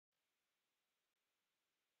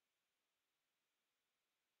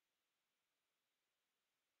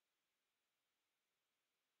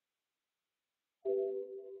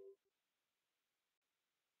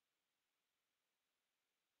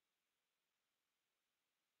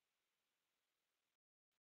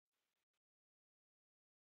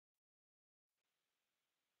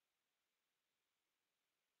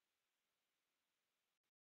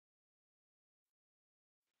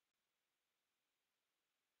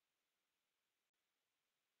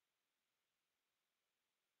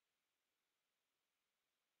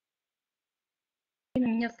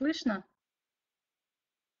Меня слышно?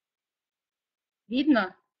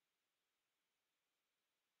 Видно?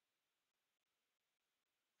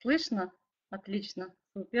 Слышно? Отлично,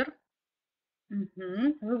 супер.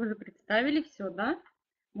 Мгм. Вы уже представили все, да?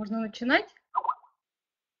 Можно начинать?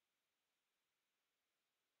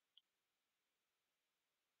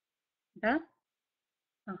 Да?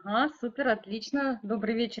 Ага, супер, отлично.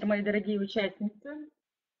 Добрый вечер, мои дорогие участницы.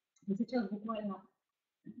 И сейчас буквально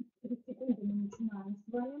 30 секунд мы начинаем с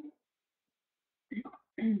вами.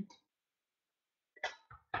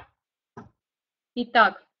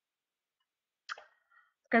 Итак,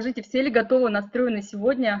 скажите, все ли готовы, настроены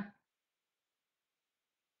сегодня,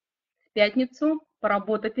 в пятницу,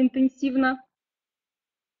 поработать интенсивно?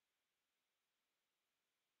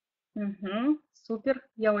 Мгм, супер,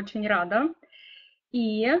 я очень рада.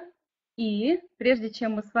 И, и прежде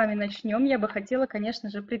чем мы с вами начнем, я бы хотела,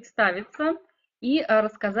 конечно же, представиться и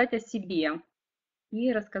рассказать о себе.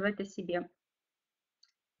 И рассказать о себе.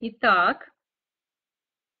 Итак,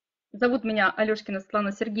 зовут меня Алешкина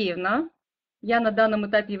Светлана Сергеевна. Я на данном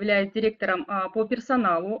этапе являюсь директором по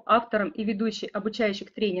персоналу, автором и ведущей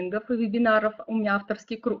обучающих тренингов и вебинаров. У меня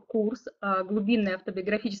авторский курс «Глубинное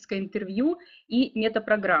автобиографическое интервью» и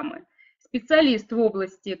метапрограммы. Специалист в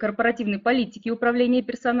области корпоративной политики и управления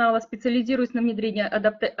персонала, специализируюсь на внедрении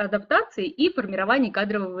адаптации и формировании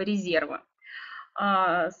кадрового резерва.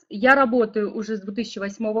 Я работаю уже с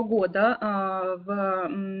 2008 года в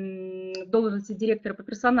должности директора по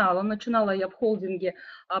персоналу. Начинала я в холдинге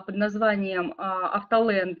под названием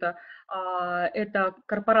 «Автолента». Это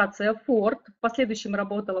корпорация Ford. В последующем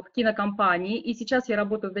работала в кинокомпании. И сейчас я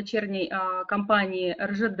работаю в дочерней компании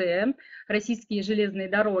РЖД, Российские железные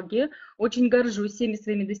дороги. Очень горжусь всеми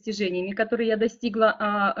своими достижениями, которые я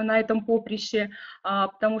достигла на этом поприще,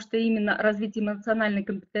 потому что именно развитие эмоциональной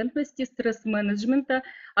компетентности, стресс-менеджмента,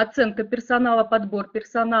 оценка персонала, подбор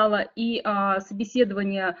персонала и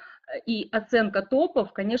собеседование и оценка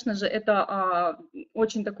топов, конечно же, это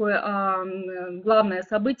очень такое главное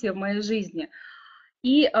событие в моей жизни.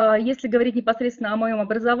 И если говорить непосредственно о моем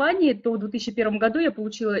образовании, то в 2001 году я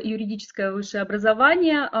получила юридическое высшее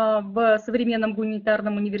образование в современном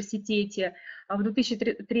гуманитарном университете. В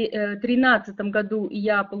 2013 году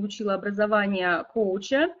я получила образование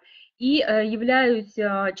коуча и являюсь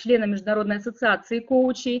членом Международной ассоциации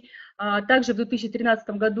коучей. Также в 2013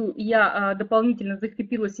 году я дополнительно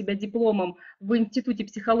закрепила себя дипломом в Институте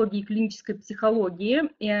психологии и клинической психологии,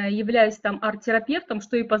 являюсь там арт-терапевтом,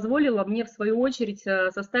 что и позволило мне, в свою очередь,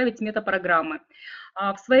 составить метапрограммы.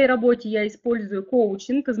 В своей работе я использую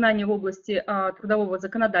коучинг, знания в области трудового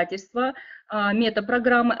законодательства,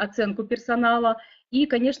 метапрограммы, оценку персонала и,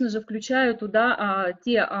 конечно же, включаю туда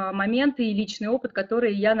те моменты и личный опыт,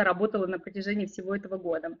 которые я наработала на протяжении всего этого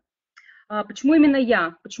года. Почему именно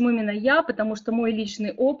я? Почему именно я? Потому что мой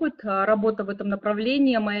личный опыт, работа в этом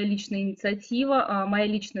направлении, моя личная инициатива, моя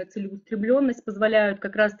личная целеустремленность позволяют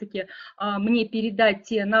как раз-таки мне передать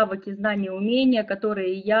те навыки, знания, умения,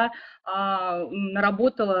 которые я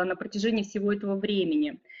наработала на протяжении всего этого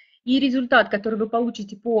времени. И результат, который вы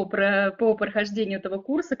получите по прохождению этого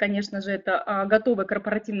курса, конечно же, это готовая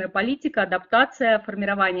корпоративная политика, адаптация,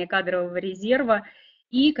 формирование кадрового резерва.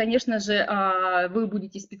 И, конечно же, вы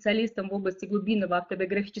будете специалистом в области глубинного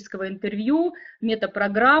автобиографического интервью,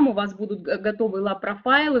 метапрограмм, у вас будут готовые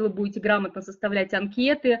лаб-профайлы, вы будете грамотно составлять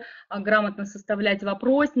анкеты, грамотно составлять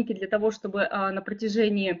вопросники для того, чтобы на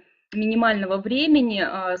протяжении минимального времени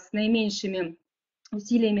с наименьшими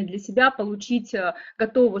усилиями для себя получить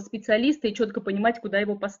готового специалиста и четко понимать, куда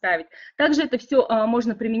его поставить. Также это все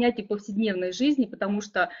можно применять и в повседневной жизни, потому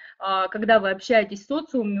что когда вы общаетесь с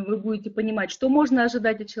социумом, вы будете понимать, что можно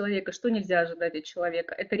ожидать от человека, что нельзя ожидать от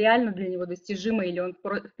человека. Это реально для него достижимо или он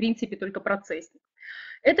в принципе только процессник.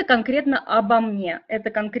 Это конкретно обо мне, это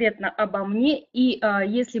конкретно обо мне, и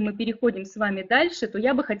если мы переходим с вами дальше, то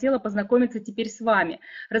я бы хотела познакомиться теперь с вами.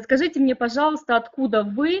 Расскажите мне, пожалуйста, откуда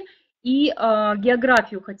вы, и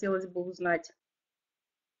географию хотелось бы узнать.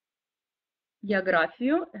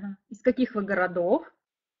 Географию, из каких вы городов?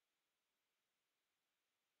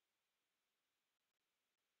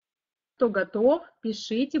 Кто готов,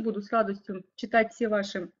 пишите, буду с радостью читать все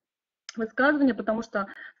ваши высказывания, потому что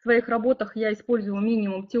в своих работах я использую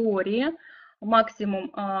минимум теории, максимум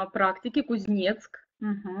практики. Кузнецк,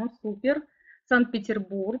 угу, супер.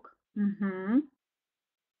 Санкт-Петербург, угу.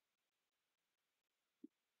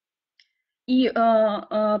 И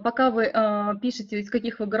пока вы пишете, из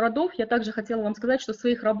каких вы городов, я также хотела вам сказать, что в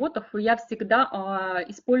своих работах я всегда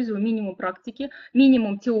использую минимум практики,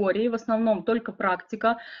 минимум теории, в основном только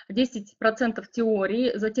практика, 10%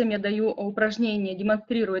 теории, затем я даю упражнения,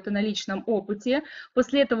 демонстрирую это на личном опыте,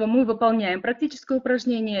 после этого мы выполняем практическое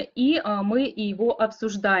упражнение и мы его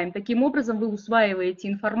обсуждаем. Таким образом вы усваиваете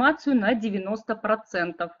информацию на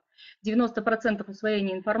 90%. 90%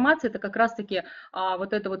 усвоения информации – это как раз-таки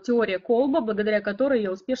вот эта вот теория Колба, благодаря которой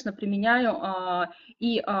я успешно применяю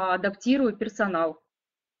и адаптирую персонал.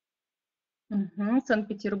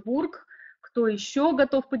 Санкт-Петербург. Кто еще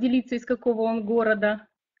готов поделиться, из какого он города?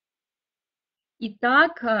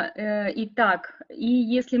 Итак, и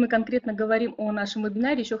если мы конкретно говорим о нашем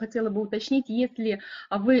вебинаре, еще хотела бы уточнить, если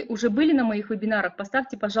вы уже были на моих вебинарах,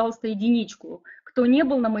 поставьте, пожалуйста, единичку. Кто не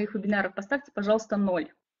был на моих вебинарах, поставьте, пожалуйста,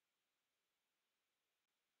 0.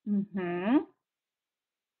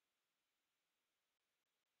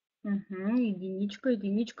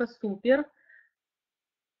 Единичка, супер.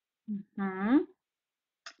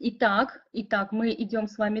 Итак, мы идем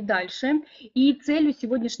с вами дальше. И целью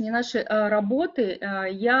сегодняшней нашей работы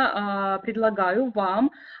я предлагаю вам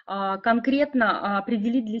конкретно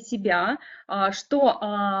определить для себя,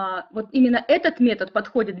 что вот именно этот метод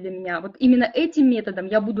подходит для меня, вот именно этим методом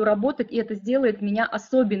я буду работать, и это сделает меня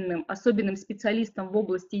особенным специалистом в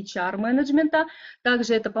области HR-менеджмента.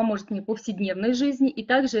 Также это поможет мне в повседневной жизни, и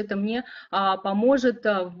также это мне поможет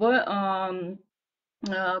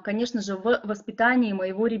конечно же, в воспитании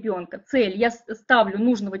моего ребенка. Цель: я ставлю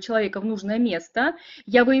нужного человека в нужное место,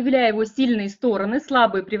 я выявляю его сильные стороны,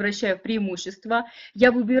 слабые превращаю в преимущества,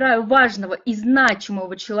 я выбираю важного и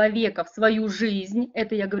значимого человека в свою жизнь,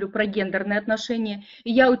 это я говорю про гендерные отношения,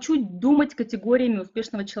 и я учу думать категориями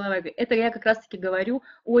успешного человека. Это я как раз-таки говорю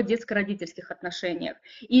о детско-родительских отношениях.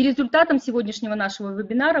 И результатом сегодняшнего нашего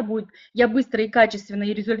вебинара будет: я быстро и качественно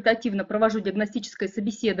и результативно провожу диагностическое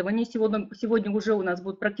собеседование, сегодня уже у нас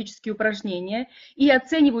будут практические упражнения, и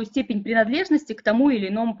оцениваю степень принадлежности к тому или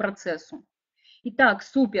иному процессу. Итак,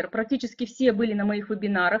 супер, практически все были на моих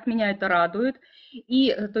вебинарах, меня это радует,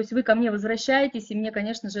 и то есть вы ко мне возвращаетесь, и мне,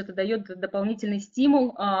 конечно же, это дает дополнительный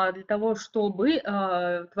стимул для того, чтобы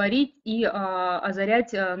творить и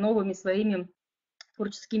озарять новыми своими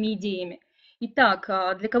творческими идеями. Итак,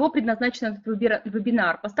 для кого предназначен этот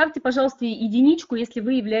вебинар? Поставьте, пожалуйста, единичку, если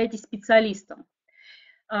вы являетесь специалистом.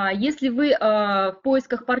 Если вы в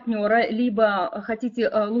поисках партнера, либо хотите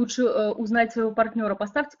лучше узнать своего партнера,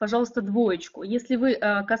 поставьте, пожалуйста, двоечку. Если вы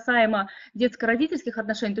касаемо детско-родительских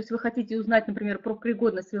отношений, то есть вы хотите узнать, например, про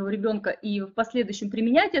пригодность своего ребенка и в последующем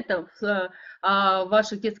применять это в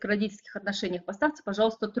ваших детско-родительских отношениях, поставьте,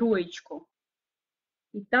 пожалуйста, троечку.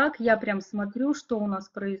 Итак, я прям смотрю, что у нас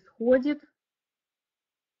происходит.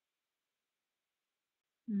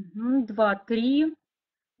 2, 3.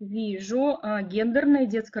 Вижу. Гендерные,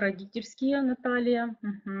 детско-родительские, Наталья.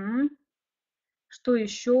 Что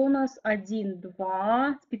еще у нас? 1,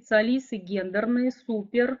 2. Специалисты гендерные,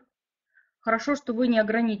 супер. Хорошо, что вы не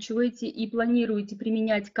ограничиваете и планируете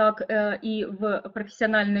применять как и в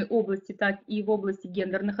профессиональной области, так и в области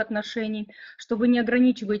гендерных отношений, что вы не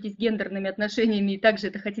ограничиваетесь гендерными отношениями и также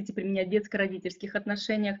это хотите применять в детско-родительских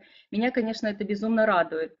отношениях. Меня, конечно, это безумно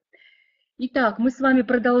радует. Итак, мы с вами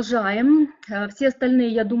продолжаем. Все остальные,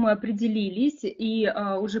 я думаю, определились и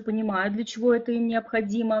уже понимают, для чего это им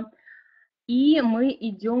необходимо. И мы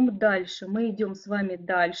идем дальше. Мы идем с вами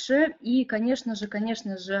дальше. И, конечно же,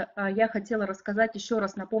 я хотела рассказать, еще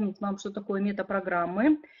раз напомнить вам, что такое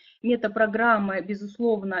метапрограммы. Метапрограммы,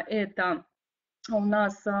 безусловно, это у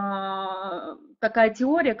нас такая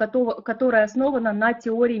теория, которая основана на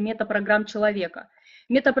теории метапрограмм человека.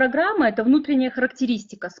 Метапрограмма – это внутренняя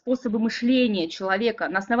характеристика, способы мышления человека,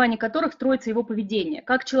 на основании которых строится его поведение.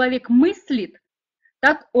 Как человек мыслит,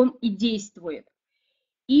 так он и действует.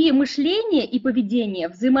 И мышление, и поведение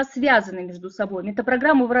взаимосвязаны между собой.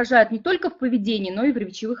 Метапрограммы выражают не только в поведении, но и в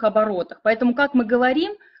речевых оборотах. Поэтому как мы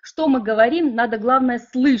говорим, что мы говорим, надо главное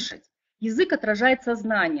слышать. Язык отражает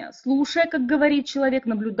сознание. Слушая, как говорит человек,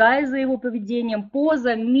 наблюдая за его поведением,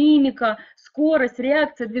 поза, мимика, скорость,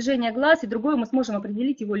 реакция, движение глаз и другое, мы сможем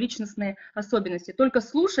определить его личностные особенности. Только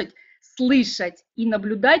слушать, слышать и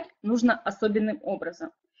наблюдать нужно особенным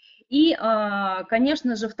образом. И,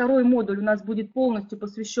 конечно же, второй модуль у нас будет полностью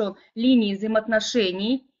посвящен линии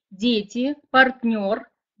взаимоотношений, дети, партнер,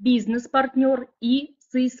 бизнес-партнер и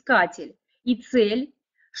соискатель. И цель.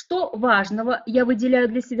 Что важного я выделяю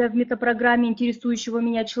для себя в метапрограмме интересующего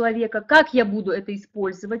меня человека, как я буду это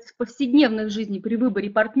использовать в повседневной жизни при выборе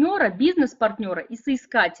партнера, бизнес-партнера и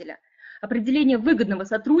соискателя. Определение выгодного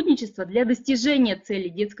сотрудничества для достижения целей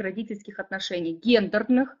детско-родительских отношений,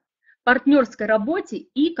 гендерных, партнерской работе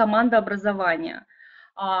и командообразования.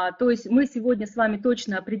 То есть мы сегодня с вами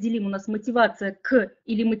точно определим, у нас мотивация к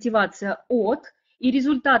или мотивация от, и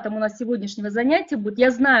результатом у нас сегодняшнего занятия будет,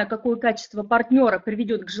 я знаю, какое качество партнера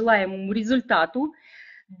приведет к желаемому результату,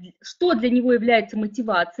 что для него является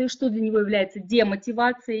мотивацией, что для него является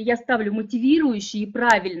демотивацией. Я ставлю мотивирующие и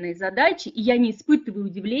правильные задачи, и я не испытываю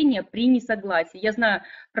удивления при несогласии. Я знаю,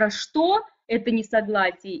 про что это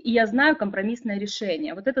несогласие, и я знаю компромиссное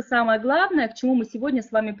решение. Вот это самое главное, к чему мы сегодня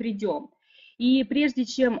с вами придем. И прежде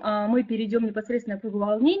чем мы перейдем непосредственно к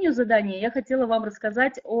выполнению задания, я хотела вам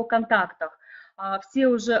рассказать о контактах. Все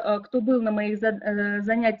уже, кто был на моих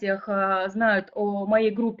занятиях, знают о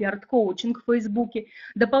моей группе арт-коучинг в Фейсбуке.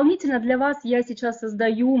 Дополнительно для вас я сейчас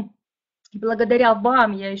создаю, благодаря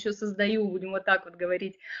вам я еще создаю, будем вот так вот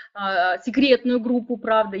говорить, секретную группу,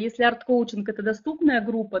 правда. Если арт-коучинг это доступная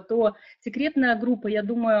группа, то секретная группа, я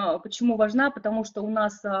думаю, почему важна, потому что у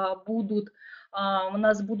нас будут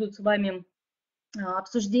с вами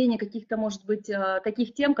обсуждение каких-то, может быть,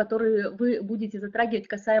 таких тем, которые вы будете затрагивать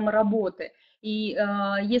касаемо работы. И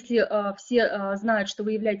если все знают, что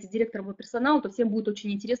вы являетесь директором по персоналу, то всем будет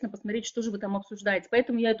очень интересно посмотреть, что же вы там обсуждаете.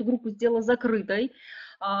 Поэтому я эту группу сделала закрытой.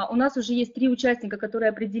 У нас уже есть 3 участника, которые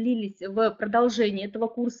определились в продолжении этого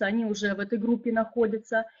курса, они уже в этой группе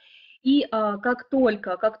находятся. И как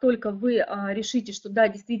только вы решите, что да,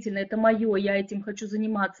 действительно, это мое, я этим хочу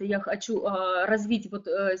заниматься, я хочу развить вот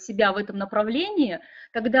себя в этом направлении,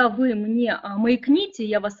 когда вы мне маякните,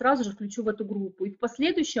 я вас сразу же включу в эту группу. И в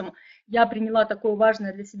последующем я приняла такое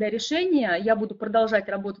важное для себя решение, я буду продолжать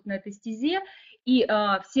работать на этой стезе, и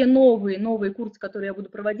все новые курсы, которые я буду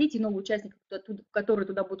проводить, и новые участники, которые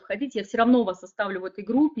туда будут ходить, я все равно вас оставлю в этой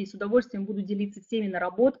группе и с удовольствием буду делиться всеми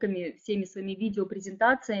наработками, всеми своими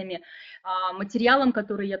видеопрезентациями, материалом,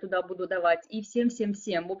 который я туда буду давать, и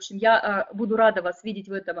всем-всем-всем. В общем, я буду рада вас видеть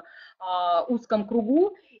в этом узком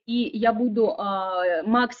кругу, и я буду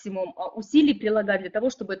максимум усилий прилагать для того,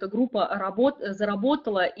 чтобы эта группа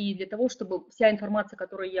заработала, и для того, чтобы вся информация,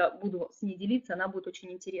 которой я буду с ней делиться, она будет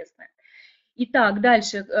очень интересная. Итак,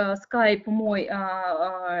 дальше скайп мой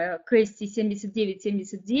Кэсси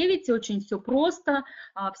 7979, очень все просто,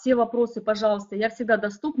 все вопросы, пожалуйста, я всегда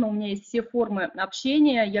доступна, у меня есть все формы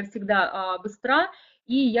общения, я всегда быстра,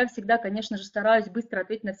 и я всегда, конечно же, стараюсь быстро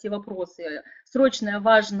ответить на все вопросы. Срочное,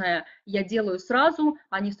 важное я делаю сразу,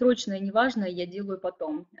 а не срочное, неважное я делаю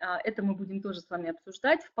потом. Это мы будем тоже с вами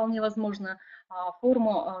обсуждать, вполне возможно,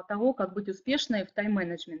 форму того, как быть успешной в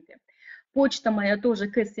тайм-менеджменте. Почта моя тоже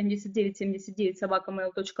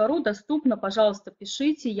kes7979@mail.ru доступна, пожалуйста,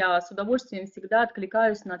 пишите, я с удовольствием всегда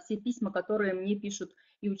откликаюсь на все письма, которые мне пишут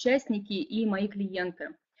и участники, и мои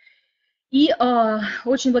клиенты. И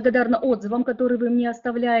очень благодарна отзывам, которые вы мне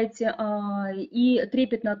оставляете, и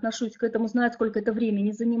трепетно отношусь к этому, знаю, сколько это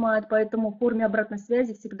времени занимает, поэтому в форме обратной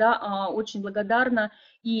связи всегда очень благодарна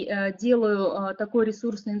и делаю такой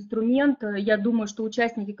ресурсный инструмент. Я думаю, что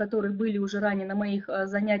участники, которые были уже ранее на моих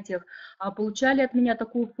занятиях, получали от меня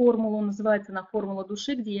такую формулу, называется она «Формула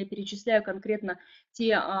души», где я перечисляю конкретно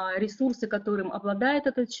те ресурсы, которым обладает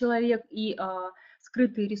этот человек, и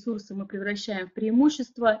скрытые ресурсы мы превращаем в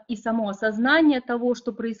преимущество, и само осознание того,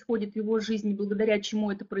 что происходит в его жизни, благодаря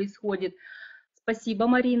чему это происходит, спасибо,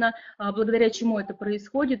 Марина, благодаря чему это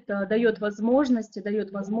происходит, дает возможность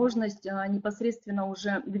непосредственно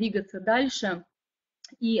уже двигаться дальше,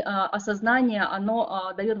 и осознание,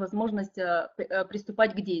 оно дает возможность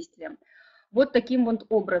приступать к действиям. Вот таким вот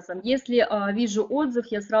образом. Если вижу отзыв,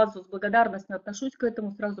 я сразу с благодарностью отношусь к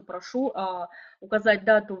этому, сразу прошу указать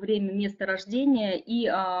дату, время, место рождения, и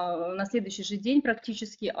на следующий же день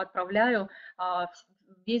практически отправляю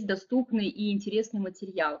весь доступный и интересный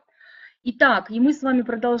материал. Итак, и мы с вами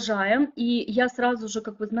продолжаем, и я сразу же,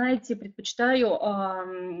 как вы знаете, предпочитаю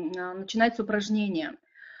начинать с упражнения.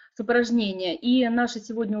 И наше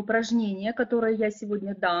сегодня упражнение, которое я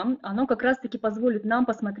сегодня дам, оно как раз-таки позволит нам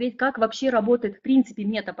посмотреть, как вообще работает в принципе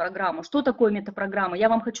метапрограмма. Что такое метапрограмма? Я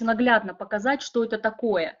вам хочу наглядно показать, что это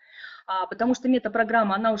такое. Потому что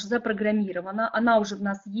метапрограмма, она уже запрограммирована, она уже в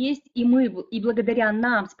нас есть, и мы, и благодаря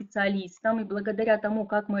нам, специалистам, и благодаря тому,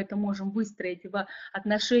 как мы это можем выстроить в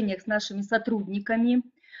отношениях с нашими сотрудниками,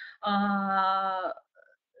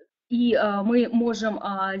 и мы можем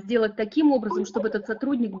сделать таким образом, чтобы этот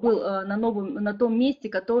сотрудник был на том месте,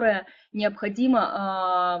 которое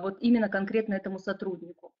необходимо вот именно конкретно этому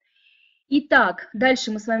сотруднику. Итак, дальше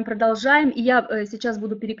мы с вами продолжаем, и я сейчас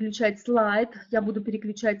буду переключать слайд,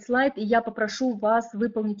 и я попрошу вас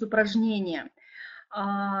выполнить упражнение.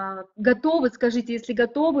 Готовы? Скажите, если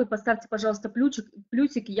готовы, поставьте, пожалуйста,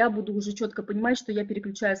 плюсик, и я буду уже четко понимать, что я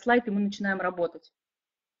переключаю слайд, и мы начинаем работать.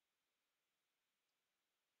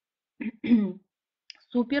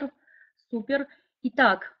 Супер, супер.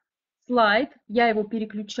 Итак, слайд, я его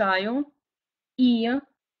переключаю, и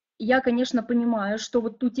я, конечно, понимаю, что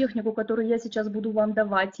вот ту технику, которую я сейчас буду вам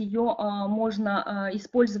давать, ее можно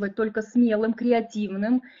использовать только смелым,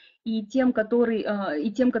 креативным, и тем,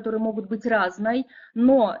 которые могут быть разной,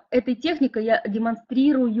 но этой техникой я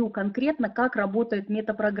демонстрирую конкретно, как работает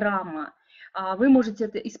метапрограмма. Вы можете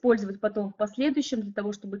это использовать потом в последующем для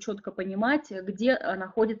того, чтобы четко понимать, где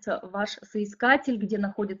находится ваш соискатель, где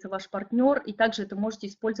находится ваш партнер, и также это можете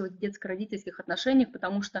использовать в детско-родительских отношениях,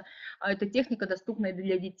 потому что эта техника доступна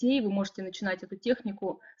для детей, вы можете начинать эту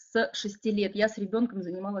технику с 6 лет. Я с ребенком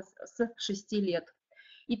занималась с 6 лет.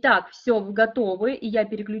 Итак, все, вы готовы, и я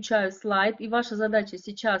переключаю слайд, и ваша задача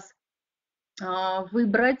сейчас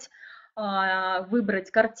выбрать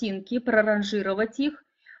картинки, проранжировать их.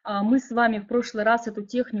 Мы с вами в прошлый раз эту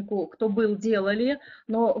технику, кто был, делали,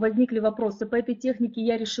 но возникли вопросы. По этой технике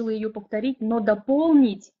я решила ее повторить, но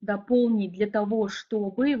дополнить для того,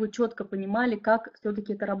 чтобы вы четко понимали, как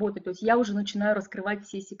все-таки это работает. То есть я уже начинаю раскрывать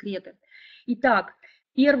все секреты. Итак,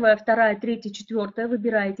 1, 2, 3, 4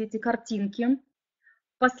 выбираете эти картинки.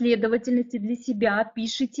 Последовательности для себя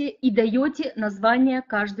пишите и даете название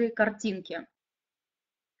каждой картинки.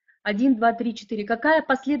 1, 2, 3, 4. Какая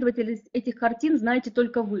последовательность этих картин, знаете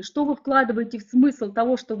только вы. Что вы вкладываете в смысл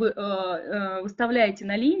того, что вы выставляете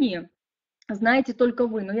на линии, знаете только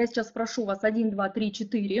вы. Но я сейчас прошу вас 1, 2, 3,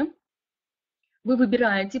 4. Вы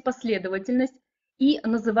выбираете последовательность и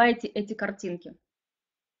называете эти картинки.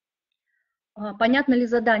 Понятно ли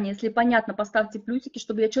задание? Если понятно, поставьте плюсики,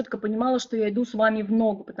 чтобы я четко понимала, что я иду с вами в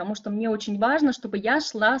ногу, потому что мне очень важно, чтобы я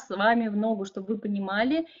шла с вами в ногу, чтобы вы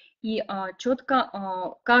понимали, и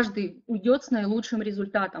четко каждый уйдет с наилучшим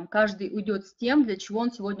результатом, каждый уйдет с тем, для чего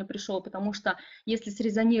он сегодня пришел, потому что если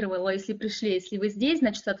срезонировало, если пришли, если вы здесь,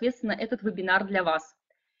 значит, соответственно, этот вебинар для вас.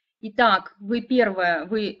 Итак, вы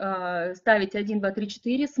ставите 1, 2, 3,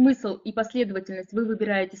 4. Смысл и последовательность вы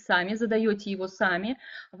выбираете сами, задаете его сами.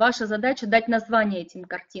 Ваша задача дать название этим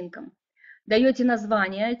картинкам. Даете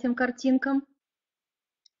название этим картинкам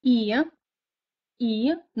и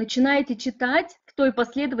начинаете читать в той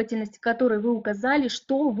последовательности, которой вы указали,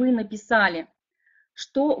 что вы написали.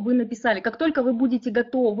 Что вы написали. Как только вы будете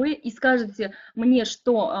готовы и скажете мне,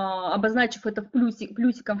 что, обозначив это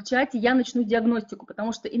плюсиком в чате, я начну диагностику,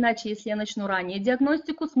 потому что иначе, если я начну ранее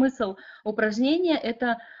диагностику, смысл упражнения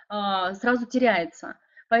это сразу теряется.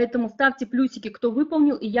 Поэтому ставьте плюсики, кто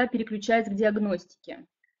выполнил, и я переключаюсь к диагностике.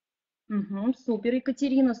 Угу, супер,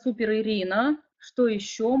 Екатерина, супер, Ирина. Что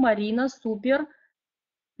еще? Марина, супер.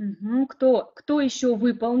 Угу. Кто еще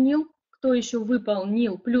выполнил? Кто еще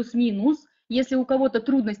выполнил плюс-минус? Если у кого-то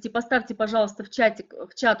трудности, поставьте, пожалуйста, в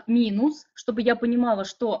чат минус, чтобы я понимала,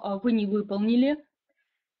 что вы не выполнили.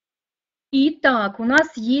 Итак, у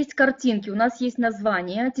нас есть картинки, у нас есть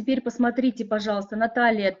название. Теперь посмотрите, пожалуйста,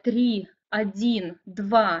 Наталья, 3, 1,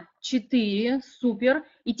 2, 4, супер.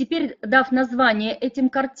 И теперь, дав название этим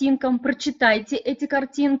картинкам, прочитайте эти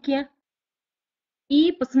картинки.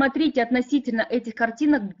 И посмотрите относительно этих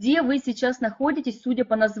картинок, где вы сейчас находитесь, судя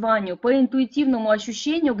по названию, по интуитивному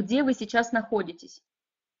ощущению, где вы сейчас находитесь.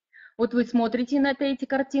 Вот вы смотрите на эти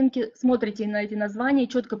картинки, смотрите на эти названия и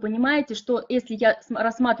четко понимаете, что если я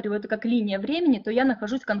рассматриваю это как линия времени, то я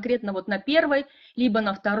нахожусь конкретно вот на первой, либо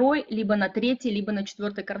на второй, либо на третьей, либо на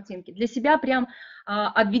четвертой картинке. Для себя прям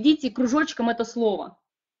обведите кружочком это слово.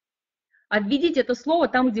 Обведите это слово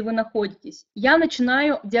там, где вы находитесь. Я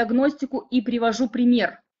начинаю диагностику и привожу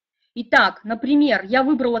пример. Итак, например, я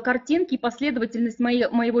выбрала картинки, и последовательность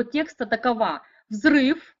моего текста такова.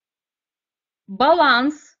 Взрыв,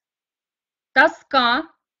 баланс, тоска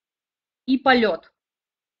и полет.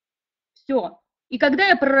 Все. И когда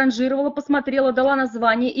я проранжировала, посмотрела, дала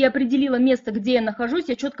название и определила место, где я нахожусь,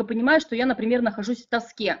 я четко понимаю, что я, например, нахожусь в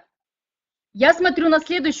тоске. Я смотрю на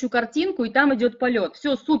следующую картинку, и там идет полет.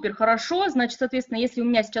 Все, супер, хорошо. Значит, соответственно, если у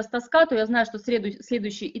меня сейчас тоска, то я знаю, что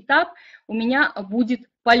следующий этап у меня будет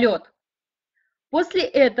полет. После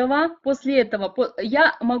этого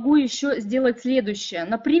я могу еще сделать следующее.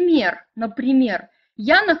 Например,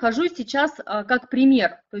 я нахожусь сейчас как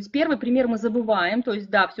пример. То есть первый пример мы забываем. То есть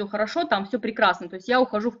да, все хорошо, там все прекрасно. То есть я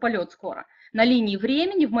ухожу в полет скоро. На линии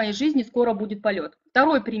времени в моей жизни скоро будет полет.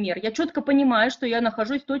 Второй пример. Я четко понимаю, что я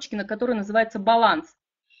нахожусь в точке, на которой называется баланс.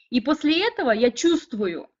 И после этого я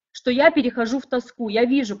чувствую, что я перехожу в тоску. Я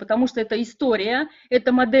вижу, потому что это история,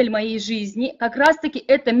 это модель моей жизни. Как раз-таки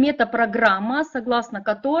это метапрограмма, согласно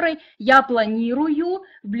которой я планирую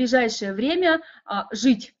в ближайшее время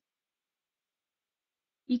жить.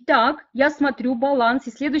 Итак, я смотрю баланс,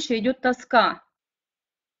 и следующее идет тоска.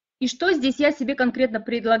 И что здесь я себе конкретно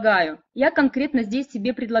предлагаю? Я конкретно здесь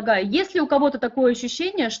себе предлагаю. Если у кого-то такое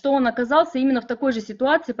ощущение, что он оказался именно в такой же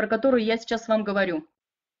ситуации, про которую я сейчас вам говорю.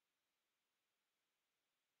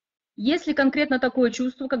 Если конкретно такое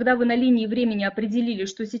чувство, когда вы на линии времени определили,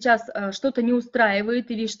 что сейчас что-то не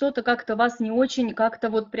устраивает или что-то как-то вас не очень,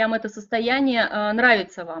 как-то вот прям это состояние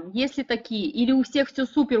нравится вам. Если такие, или у всех все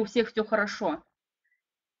супер, у всех все хорошо.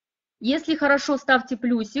 Если хорошо, ставьте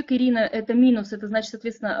плюсик. Ирина, это минус, это значит,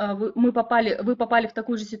 соответственно, вы попали в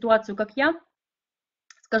такую же ситуацию, как я.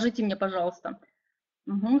 Скажите мне, пожалуйста.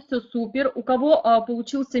 Угу, все супер. У кого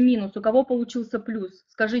получился минус, у кого получился плюс?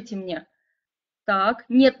 Скажите мне. Так,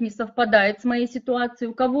 нет, не совпадает с моей ситуацией.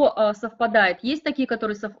 У кого совпадает? Есть такие,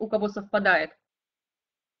 у кого совпадает?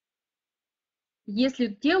 Есть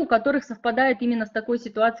ли те, у которых совпадает именно с такой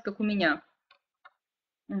ситуацией, как у меня?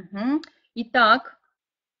 Угу. Итак,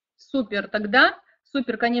 супер. Тогда,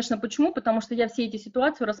 супер, конечно, почему? Потому что я все эти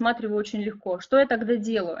ситуации рассматриваю очень легко. Что я тогда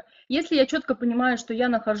делаю? Если я четко понимаю, что я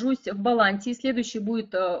нахожусь в балансе, и следующий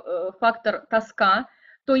будет фактор тоска,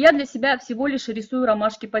 то я для себя всего лишь рисую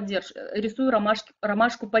ромашку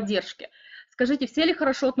поддержки. Скажите, все ли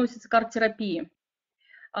хорошо относятся к арт-терапии?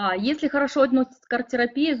 Если хорошо относитесь к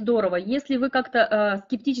арт-терапии, здорово. Если вы как-то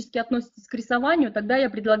скептически относитесь к рисованию, тогда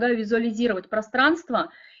я предлагаю визуализировать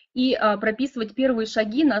пространство и прописывать первые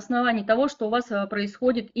шаги на основании того, что у вас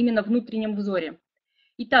происходит именно в внутреннем взоре.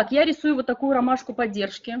 Итак, я рисую вот такую ромашку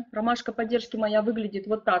поддержки. Ромашка поддержки моя выглядит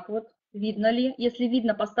вот так вот. Видно ли? Если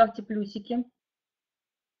видно, поставьте плюсики.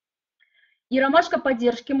 И ромашка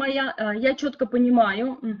поддержки моя, я четко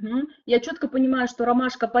понимаю, что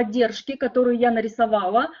ромашка поддержки, которую я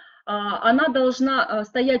нарисовала, она должна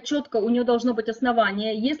стоять четко, у нее должно быть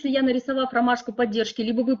основание. Если я, нарисовав ромашку поддержки,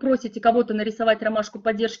 либо вы просите кого-то нарисовать ромашку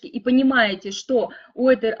поддержки и понимаете, что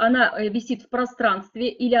она висит в пространстве,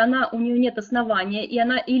 или у нее нет основания,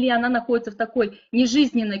 или она находится в такой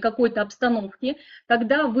нежизненной какой-то обстановке,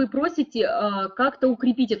 тогда вы просите как-то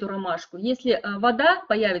укрепить эту ромашку. Если вода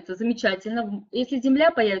появится, замечательно. Если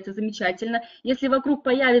земля появится, замечательно. Если вокруг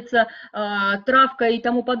появится травка и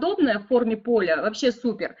тому подобное в форме поля, вообще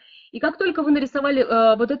супер. И как только вы нарисовали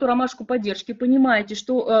вот эту ромашку поддержки, понимаете,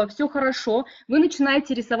 что все хорошо, вы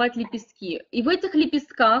начинаете рисовать лепестки. И в этих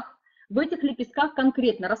лепестках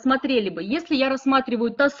конкретно рассмотрели бы, если я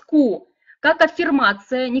рассматриваю тоску как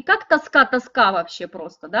аффирмация, не как тоска вообще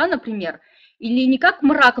просто, да, например, или не как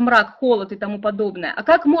мрак, холод и тому подобное, а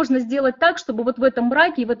как можно сделать так, чтобы вот в этом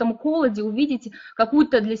мраке и в этом холоде увидеть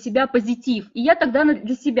какой-то для себя позитив. И я тогда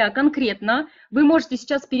для себя конкретно, вы можете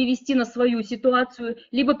сейчас перевести на свою ситуацию,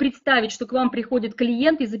 либо представить, что к вам приходит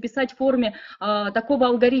клиент и записать в форме такого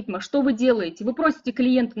алгоритма. Что вы делаете? Вы просите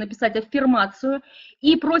клиента написать аффирмацию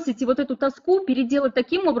и просите вот эту тоску переделать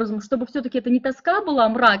таким образом, чтобы все-таки это не тоска была,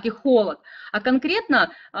 мрак и холод, а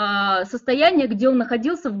конкретно состояние, где он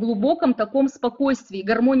находился в глубоком таком спокойствии,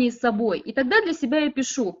 гармонии с собой. И тогда для себя я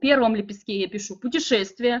пишу, в первом лепестке я пишу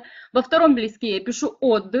путешествие, во втором листке я пишу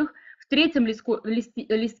отдых, в третьем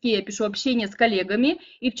листке я пишу общение с коллегами,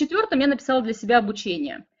 и в четвертом я написала для себя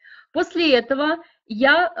обучение. После этого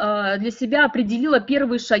я для себя определила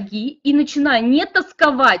первые шаги и начинаю не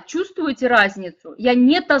тосковать, чувствуете разницу? Я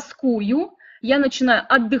не тоскую, я начинаю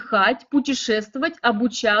отдыхать, путешествовать,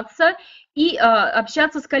 обучаться и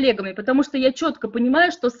общаться с коллегами, потому что я четко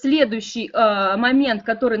понимаю, что следующий момент,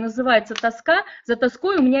 который называется тоска, за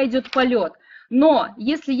тоской у меня идет полет. Но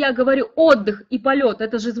если я говорю отдых и полет,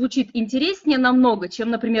 это же звучит интереснее намного,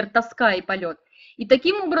 чем, например, тоска и полет. И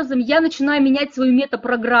таким образом я начинаю менять свою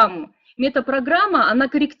метапрограмму. Метапрограмма, она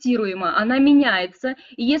корректируема, она меняется.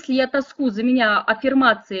 И если я тоску заменяю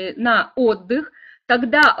аффирмацией на отдых,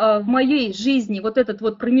 тогда в моей жизни вот этот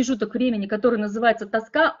вот промежуток времени, который называется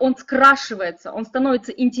тоска, он скрашивается, он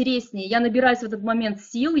становится интереснее. Я набираюсь в этот момент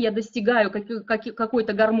сил, я достигаю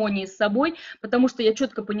какой-то гармонии с собой, потому что я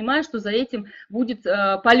четко понимаю, что за этим будет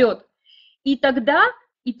полет. И тогда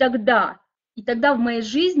в моей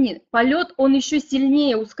жизни полет, он еще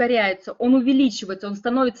сильнее ускоряется, он увеличивается, он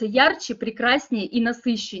становится ярче, прекраснее и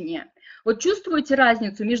насыщеннее. Вот чувствуете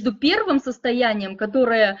разницу между первым состоянием,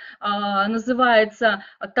 которое называется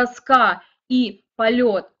тоска и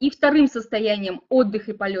полет, и вторым состоянием отдых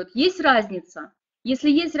и полет? Есть разница?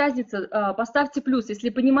 Если есть разница, поставьте плюс.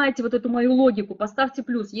 Если понимаете вот эту мою логику, поставьте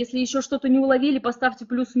плюс. Если еще что-то не уловили, поставьте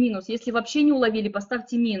плюс-минус. Если вообще не уловили,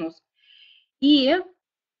 поставьте минус. И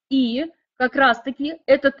как раз-таки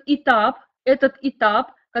этот этап,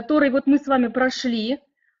 который вот мы с вами прошли,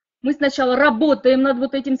 мы сначала работаем над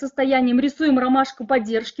вот этим состоянием, рисуем ромашку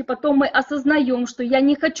поддержки, потом мы осознаем, что я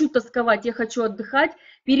не хочу тосковать, я хочу отдыхать,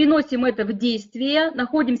 переносим это в действие,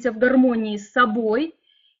 находимся в гармонии с собой,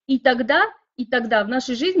 и тогда И тогда в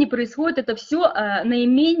нашей жизни происходит это все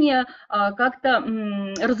наименее как-то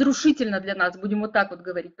разрушительно для нас, будем вот так вот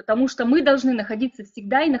говорить, потому что мы должны находиться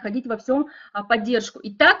всегда и находить во всем поддержку.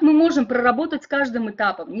 И так мы можем проработать с каждым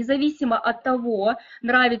этапом, независимо от того,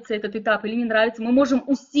 нравится этот этап или не нравится, мы можем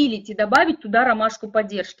усилить и добавить туда ромашку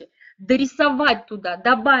поддержки, дорисовать туда,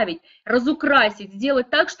 добавить, разукрасить,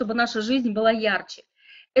 сделать так, чтобы наша жизнь была ярче.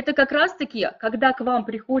 Это как раз-таки, когда к вам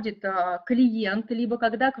приходит клиент, либо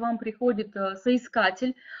когда к вам приходит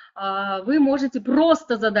соискатель, вы можете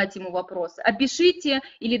просто задать ему вопрос. Опишите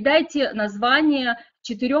или дайте название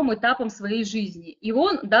 4 этапам своей жизни, и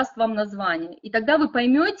он даст вам название. И тогда вы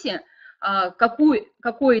поймете,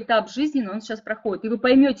 какой этап жизни он сейчас проходит. И вы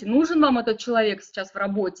поймете, нужен вам этот человек сейчас в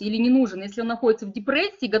работе или не нужен. Если он находится в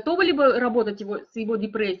депрессии, готовы ли вы работать с его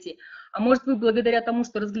депрессией? А может, вы благодаря тому,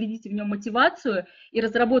 что разглядите в нем мотивацию и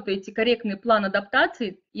разработаете корректный план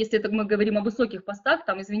адаптации, если это мы говорим о высоких постах,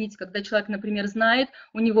 там, извините, когда человек, например, знает,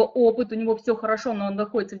 у него опыт, у него все хорошо, но он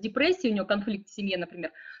находится в депрессии, у него конфликт в семье,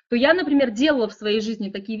 например, то я, например, делала в своей жизни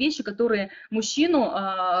такие вещи, которые мужчину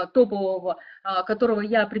топового, которого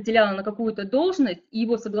я определяла на какую-то должность, и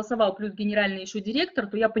его согласовал плюс генеральный еще директор,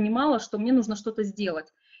 то я понимала, что мне нужно что-то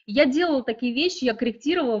сделать. Я делала такие вещи, я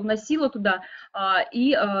корректировала, вносила туда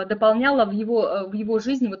и дополняла в его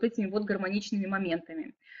жизни вот этими вот гармоничными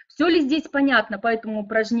моментами. Все ли здесь понятно по этому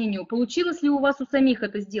упражнению? Получилось ли у вас у самих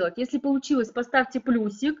это сделать? Если получилось, поставьте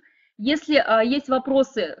плюсик. Если есть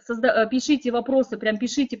вопросы, пишите вопросы, прям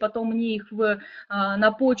пишите потом мне их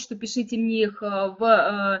на почту, пишите мне их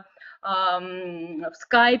в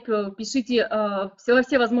Skype, пишите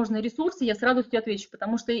все возможные ресурсы, я с радостью отвечу,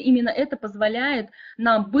 потому что именно это позволяет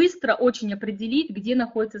нам быстро очень определить, где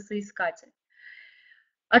находится соискатель.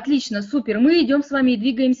 Отлично, супер, мы идем с вами и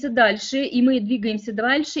двигаемся дальше,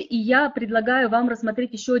 и я предлагаю вам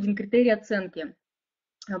рассмотреть еще один критерий оценки.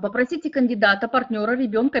 Попросите кандидата, партнера,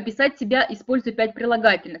 ребенка описать себя, используя 5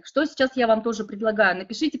 прилагательных. Что сейчас я вам тоже предлагаю?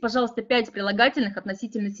 Напишите, пожалуйста, 5 прилагательных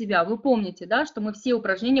относительно себя. Вы помните, да, что мы все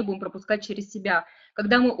упражнения будем пропускать через себя.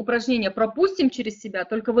 Когда мы упражнения пропустим через себя,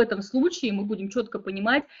 только в этом случае мы будем четко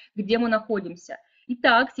понимать, где мы находимся.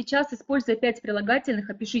 Итак, сейчас, используя 5 прилагательных,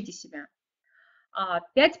 опишите себя.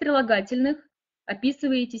 5 прилагательных,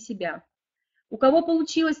 описываете себя. У кого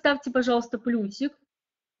получилось, ставьте, пожалуйста, плюсик.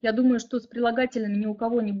 Я думаю, что с прилагательными ни у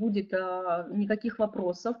кого не будет никаких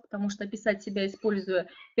вопросов, потому что описать себя, используя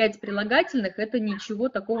 5 прилагательных, это ничего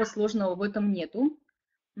такого сложного в этом нету.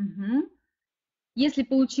 Угу. Если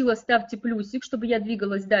получилось, ставьте плюсик, чтобы я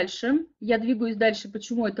двигалась дальше. Я двигаюсь дальше.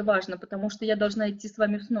 Почему это важно? Потому что я должна идти с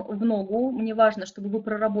вами в ногу. Мне важно, чтобы вы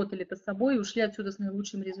проработали это с собой и ушли отсюда с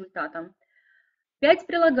наилучшим результатом. 5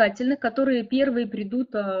 прилагательных, которые первые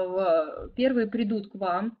придут к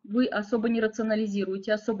вам, вы особо не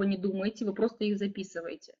рационализируете, особо не думаете, вы просто их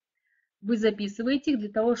записываете. Вы записываете их для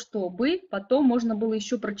того, чтобы потом можно было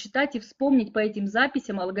еще прочитать и вспомнить по этим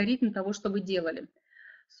записям алгоритм того, что вы делали.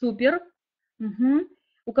 Супер. Угу.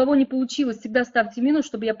 У кого не получилось, всегда ставьте минус,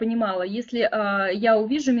 чтобы я понимала. Если я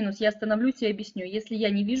увижу минус, я остановлюсь и объясню. Если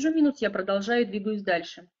я не вижу минус, я продолжаю и двигаюсь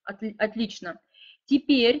дальше. Отлично.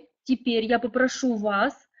 Теперь я попрошу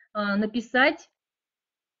вас написать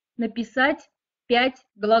 5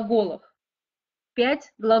 глаголов.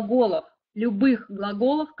 5 глаголов, любых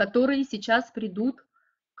глаголов, которые сейчас придут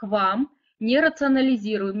к вам. Не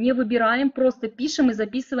рационализируем, не выбираем, просто пишем и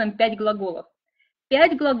записываем 5 глаголов.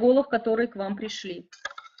 5 глаголов, которые к вам пришли.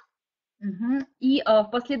 Угу. И в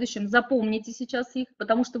последующем запомните сейчас их,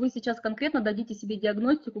 потому что вы сейчас конкретно дадите себе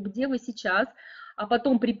диагностику, где вы сейчас, а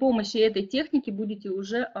потом при помощи этой техники будете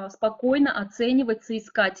уже спокойно оценивать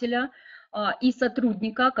соискателя и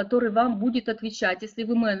сотрудника, который вам будет отвечать. Если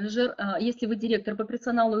вы менеджер, если вы директор по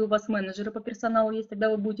персоналу и у вас менеджеры по персоналу есть, тогда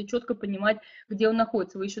вы будете четко понимать, где он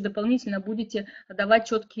находится. Вы еще дополнительно будете давать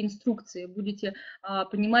четкие инструкции, будете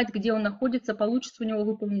понимать, где он находится, получится у него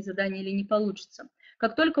выполнить задание или не получится.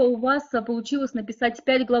 Как только у вас получилось написать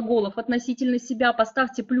 5 глаголов относительно себя,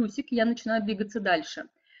 поставьте плюсик, я начинаю двигаться дальше.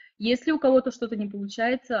 Если у кого-то что-то не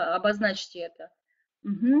получается, обозначьте это.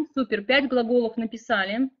 Угу, супер, 5 глаголов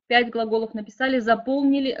написали,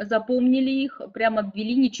 запомнили их, прямо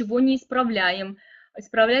обвели, ничего не исправляем.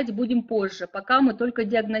 Исправлять будем позже, пока мы только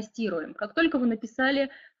диагностируем. Как только вы написали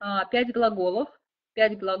 5 глаголов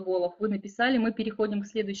вы написали, мы переходим к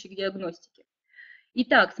следующей диагностике.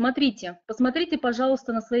 Итак, посмотрите,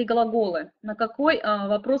 пожалуйста, на свои глаголы, на какой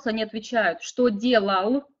вопрос они отвечают. Что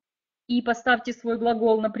делал? И поставьте свой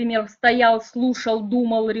глагол, например, стоял, слушал,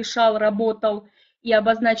 думал, решал, работал, и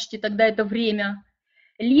обозначьте тогда это время.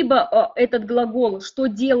 Либо этот глагол, что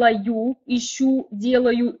делаю, ищу,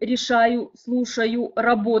 делаю, решаю, слушаю,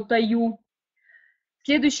 работаю.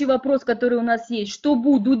 Следующий вопрос, который у нас есть. Что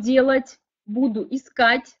буду делать? Буду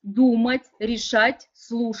искать, думать, решать,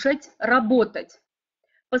 слушать, работать.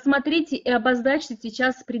 Посмотрите и обозначьте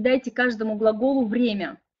сейчас, придайте каждому глаголу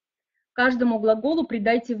время. Каждому глаголу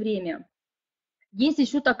придайте время. Есть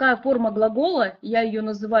еще такая форма глагола, я ее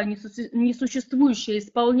называю несуществующее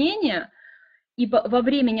исполнение, и во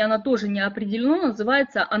времени она тоже не определена,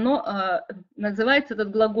 называется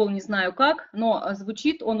этот глагол, не знаю как, но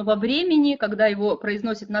звучит он во времени, когда его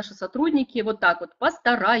произносят наши сотрудники, вот так вот,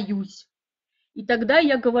 постараюсь. И тогда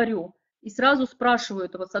я говорю, и сразу спрашиваю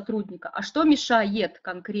этого сотрудника, а что мешает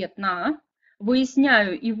конкретно?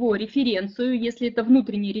 Выясняю его референцию, если это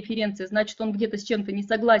внутренняя референция, значит, он где-то с чем-то не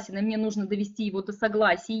согласен, и мне нужно довести его до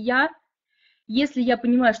согласия. Если я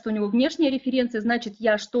понимаю, что у него внешняя референция, значит,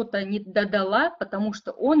 я что-то не додала, потому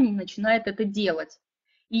что он не начинает это делать.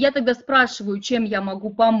 И я тогда спрашиваю, чем я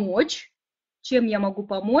могу помочь,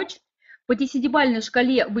 По 10-бальной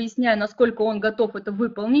шкале выясняю, насколько он готов это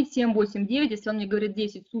выполнить, 7, 8, 9, если он мне говорит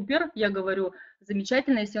 10, супер, я говорю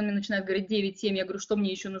замечательно, если он мне начинает говорить 9, 7, я говорю, что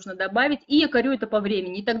мне еще нужно добавить, и я корю это по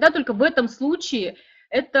времени. И тогда только в этом случае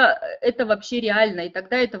это вообще реально, и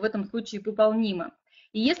тогда это в этом случае выполнимо.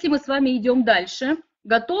 И если мы с вами идем дальше,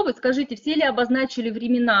 готовы? Скажите, все ли обозначили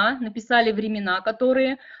времена, написали времена,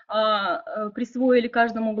 которые присвоили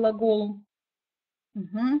каждому глаголу?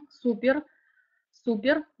 Угу, супер,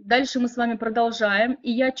 супер. Дальше мы с вами продолжаем.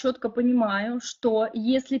 И я четко понимаю, что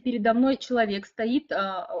если передо мной человек стоит,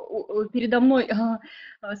 передо мной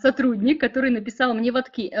сотрудник, который написал мне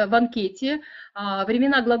в анкете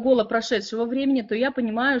времена глагола прошедшего времени, то я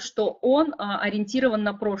понимаю, что он ориентирован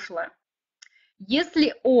на прошлое.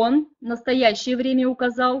 Если он настоящее время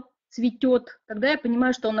указал, цветет, тогда я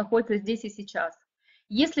понимаю, что он находится здесь и сейчас.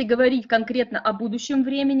 Если говорить конкретно о будущем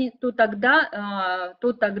времени, то тогда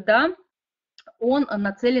он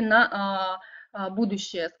нацелен на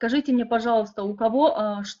будущее. Скажите мне, пожалуйста, у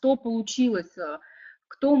кого что получилось?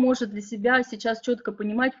 Кто может для себя сейчас четко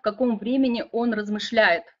понимать, в каком времени он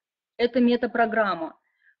размышляет? Это метапрограмма.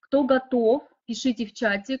 Кто готов? Пишите в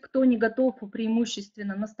чате, кто не готов,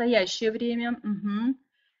 преимущественно настоящее время. Угу.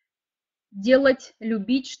 Делать,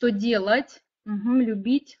 любить, что делать? Угу,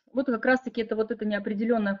 любить. Вот как раз-таки это вот эта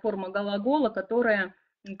неопределенная форма глагола,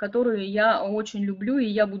 которую я очень люблю, и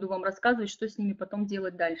я буду вам рассказывать, что с ними потом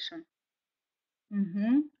делать дальше.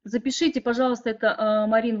 Угу. Запишите, пожалуйста, это,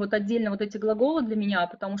 Марин, вот отдельно вот эти глаголы для меня,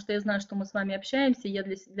 потому что я знаю, что мы с вами общаемся, и я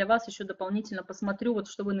для вас еще дополнительно посмотрю, вот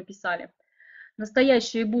что вы написали.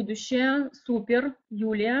 Настоящее и будущее. Супер.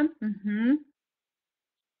 Юлия. Угу.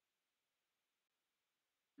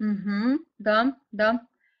 Угу. Да, да.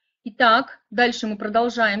 Итак, дальше мы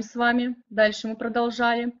продолжаем с вами. Дальше мы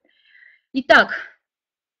продолжали. Итак,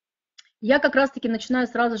 я как раз-таки начинаю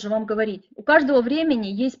сразу же вам говорить. У каждого времени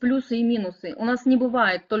есть плюсы и минусы. У нас не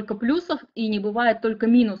бывает только плюсов и не бывает только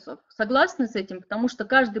минусов. Согласны с этим? Потому что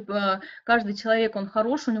каждый человек, он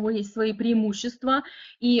хорош, у него есть свои преимущества.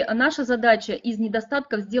 И наша задача из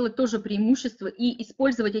недостатков сделать тоже преимущество и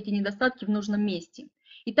использовать эти недостатки в нужном месте.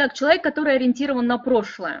 Итак, человек, который ориентирован на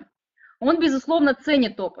прошлое, он, безусловно,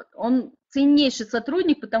 ценит опыт. Он ценнейший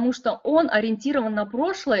сотрудник, потому что он ориентирован на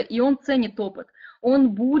прошлое и он ценит опыт.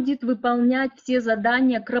 Он будет выполнять все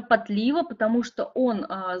задания кропотливо, потому что он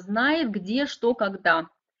знает, где, что, когда.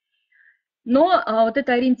 Но вот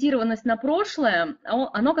эта ориентированность на прошлое,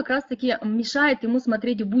 оно как раз-таки мешает ему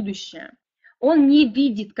смотреть в будущее. Он не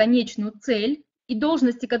видит конечную цель, и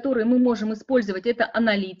должности, которые мы можем использовать, это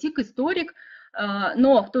аналитик, историк,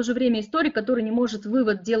 но в то же время историк, который не может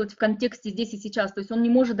вывод делать в контексте здесь и сейчас, то есть он не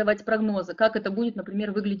может давать прогнозы, как это будет,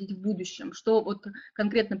 например, выглядеть в будущем, что вот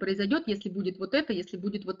конкретно произойдет, если будет вот это, если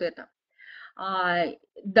будет вот это.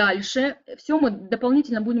 Дальше все мы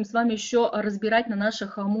дополнительно будем с вами еще разбирать на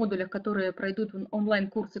наших модулях, которые пройдут в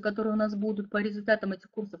онлайн-курсы, которые у нас будут. По результатам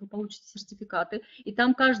этих курсов вы получите сертификаты. И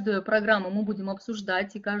там каждую программу мы будем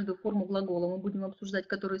обсуждать, и каждую форму глагола мы будем обсуждать,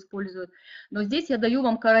 которую используют. Но здесь я даю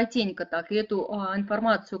вам коротенько так, и эту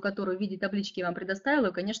информацию, которую в виде таблички я вам предоставила,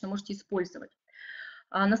 вы, конечно, можете использовать.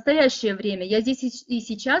 Настоящее время, я здесь и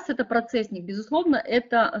сейчас, это процессник, безусловно,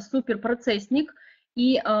 это суперпроцессник.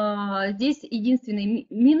 И здесь единственный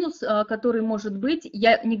минус, который может быть,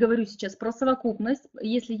 я не говорю сейчас про совокупность,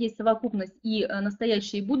 если есть совокупность и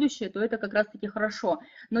настоящее и будущее, то это как раз-таки хорошо.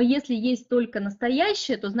 Но если есть только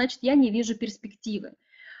настоящее, то значит я не вижу перспективы.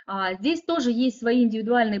 Здесь тоже есть свои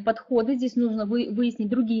индивидуальные подходы, здесь нужно выяснить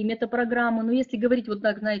другие метапрограммы, но если говорить вот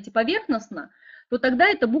так, знаете, поверхностно, то тогда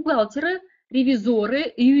это бухгалтеры,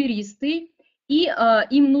 ревизоры, юристы, и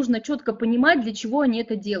им нужно четко понимать, для чего они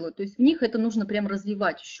это делают. То есть в них это нужно прям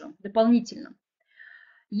развивать еще дополнительно.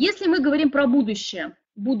 Если мы говорим про будущее,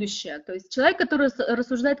 будущее. То есть человек, который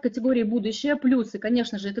рассуждает в категории будущее, плюсы,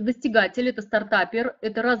 конечно же, это достигатель, это стартапер,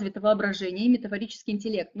 это развитое воображение и метафорический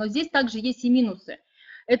интеллект. Но здесь также есть и минусы.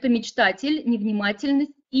 Это мечтатель,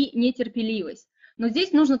 невнимательность и нетерпеливость. Но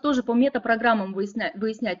здесь нужно тоже по метапрограммам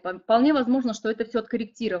выяснять. Вполне возможно, что это все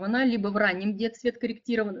откорректировано, либо в раннем детстве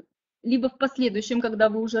откорректировано, либо в последующем, когда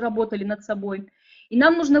вы уже работали над собой. И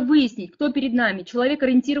нам нужно выяснить, кто перед нами. Человек,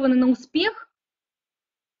 ориентированный на успех,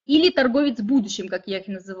 или торговец будущим, как я их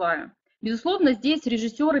называю. Безусловно, здесь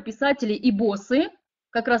режиссеры, писатели и боссы,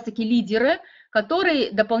 как раз-таки лидеры,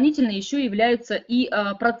 которые дополнительно еще являются и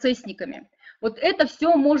процессниками. Вот это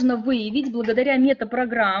все можно выявить благодаря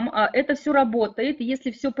метапрограмм, это все работает, и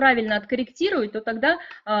если все правильно откорректировать, то тогда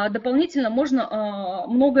дополнительно можно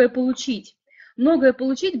многое получить. Многое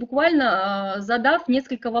получить, буквально задав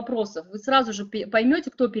несколько вопросов. Вы сразу же поймете,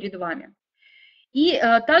 кто перед вами. И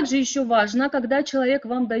также еще важно, когда человек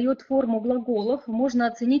вам дает форму глаголов, можно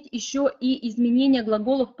оценить еще и изменения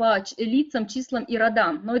глаголов по лицам, числам и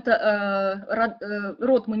родам. Но это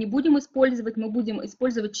род мы не будем использовать, мы будем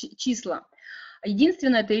использовать числа.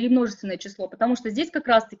 Единственное, это или множественное число, потому что здесь как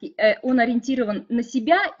раз-таки он ориентирован на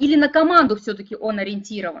себя или на команду все-таки он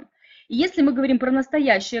ориентирован. И если мы говорим про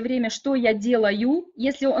настоящее время, что я делаю,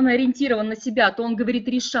 если он ориентирован на себя, то он говорит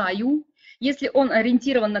решаю. Если он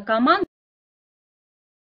ориентирован на команду,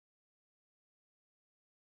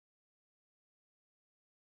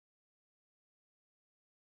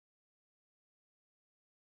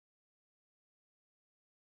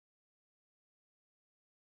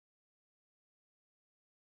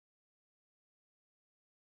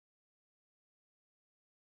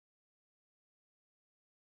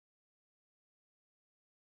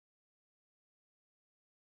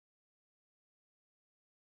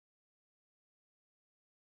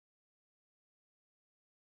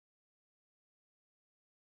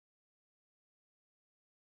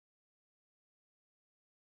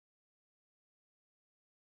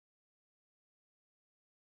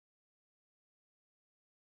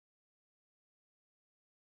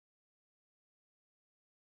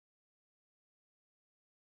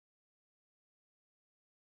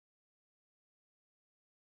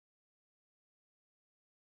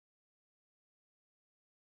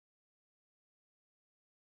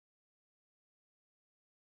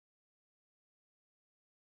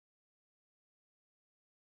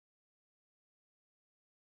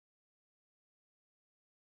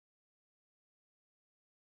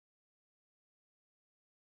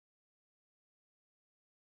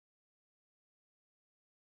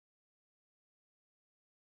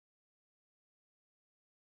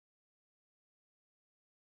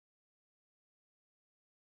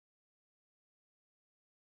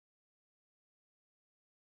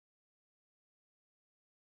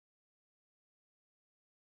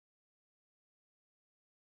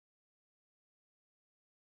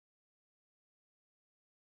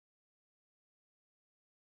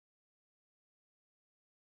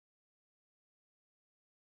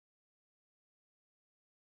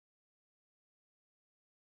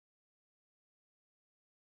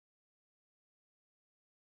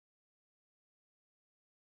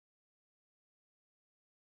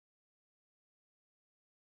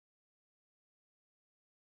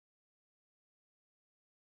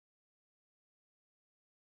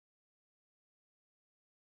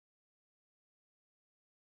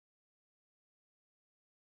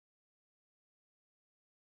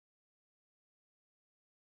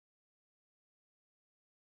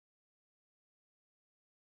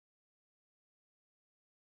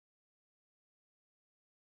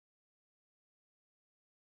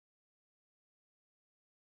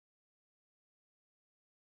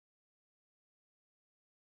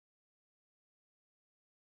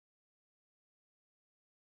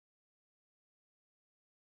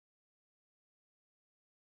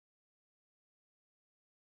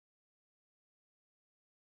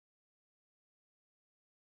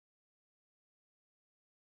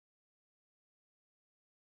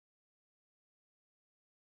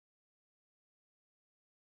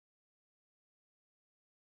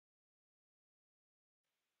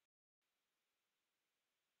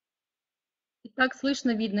 так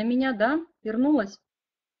слышно, видно меня, да? Вернулась?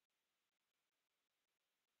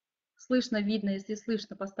 Слышно, видно. Если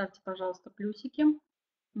слышно, поставьте, пожалуйста, плюсики.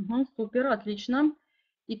 Угу, супер, отлично.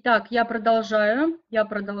 Итак, я продолжаю, где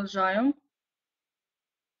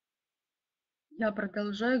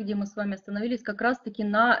мы с вами остановились, как раз-таки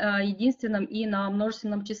на единственном и на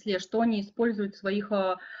множественном числе, что они используют в своих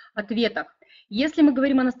ответах. Если мы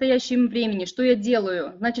говорим о настоящем времени, что я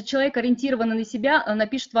делаю? Значит, человек, ориентированный на себя,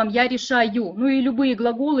 напишет вам «я решаю». Ну и любые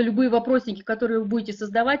глаголы, любые вопросники, которые вы будете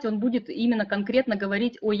создавать, он будет именно конкретно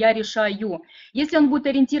говорить о «я решаю». Если он будет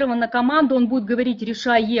ориентирован на команду, он будет говорить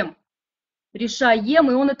 «решаем».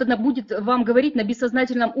 Решаем, и он это будет вам говорить на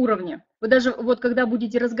бессознательном уровне. Вы даже вот когда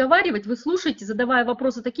будете разговаривать, вы слушаете, задавая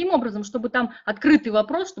вопросы таким образом, чтобы там открытый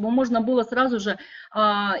вопрос, чтобы можно было сразу же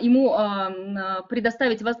ему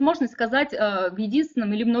предоставить возможность сказать в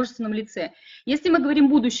единственном или множественном лице. Если мы говорим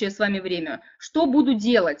будущее с вами время, что буду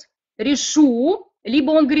делать? Решу,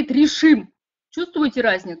 либо он говорит решим. Чувствуете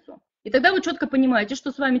разницу? И тогда вы четко понимаете,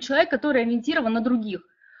 что с вами человек, который ориентирован на других.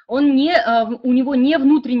 У него не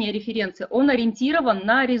внутренняя референция, он ориентирован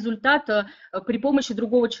на результат при помощи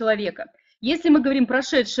другого человека. Если мы говорим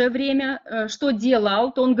прошедшее время, что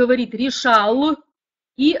делал, то он говорит решал,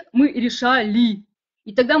 и мы решали.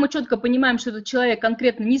 И тогда мы четко понимаем, что этот человек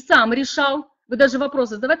конкретно не сам решал. Вы даже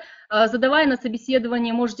вопросы задавая на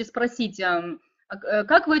собеседовании, можете спросить,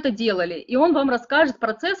 как вы это делали? И он вам расскажет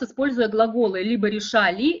процесс, используя глаголы либо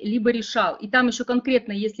решали, либо решал. И там еще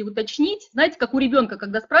конкретно, если уточнить, знаете, как у ребенка,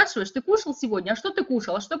 когда спрашиваешь, ты кушал сегодня, а что ты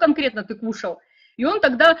кушал, а что конкретно ты кушал? И он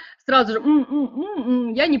тогда сразу же,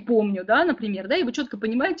 я не помню, да, например, да, и вы четко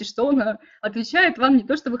понимаете, что он отвечает вам не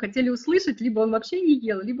то, что вы хотели услышать, либо он вообще не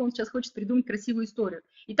ел, либо он сейчас хочет придумать красивую историю.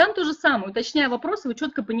 И там то же самое, уточняя вопросы, вы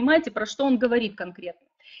четко понимаете, про что он говорит конкретно.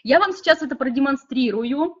 Я вам сейчас это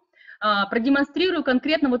продемонстрирую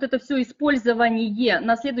конкретно вот это все использование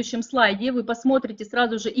на следующем слайде, вы посмотрите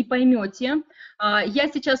сразу же и поймете. Я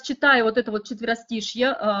сейчас читаю вот это вот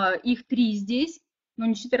четверостишье, их 3 здесь, ну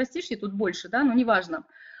не четверостишье, тут больше, да, но неважно.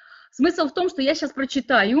 Смысл в том, что я сейчас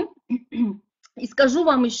прочитаю и скажу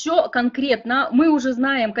вам еще конкретно, мы уже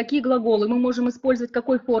знаем, какие глаголы мы можем использовать,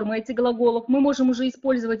 какой формы этих глаголов, мы можем уже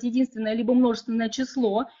использовать единственное либо множественное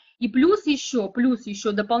число. И плюс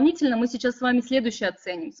еще дополнительно мы сейчас с вами следующее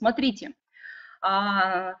оценим. Смотрите,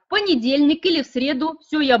 в понедельник или в среду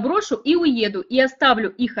все я брошу и уеду, и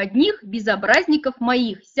оставлю их одних, безобразников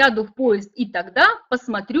моих, сяду в поезд и тогда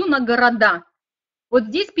посмотрю на города. Вот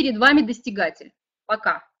здесь перед вами достигатель,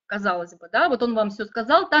 пока, казалось бы, да, вот он вам все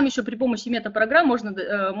сказал, там еще при помощи метапрограмм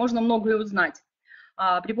можно многое узнать.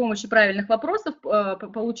 При помощи правильных вопросов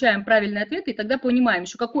получаем правильные ответы, и тогда понимаем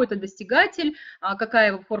еще, какой это достигатель,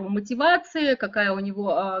 какая его форма мотивации, какая у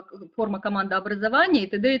него форма командообразования и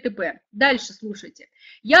т.д. и т.п.Дальше слушайте.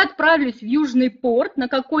 Я отправлюсь в Южный порт на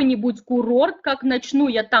какой-нибудь курорт, как начну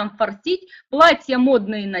я там форсить, платья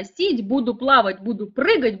модные носить, буду плавать, буду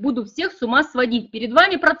прыгать, буду всех с ума сводить. Перед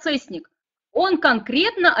вами процессник. Он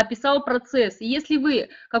конкретно описал процесс. И если вы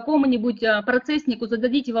какому-нибудь процесснику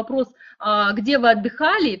зададите вопрос, где вы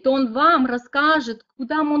отдыхали, то он вам расскажет,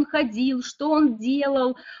 куда он ходил, что он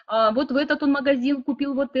делал, вот в этот он магазин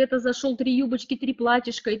купил вот это, зашел 3 юбочки, 3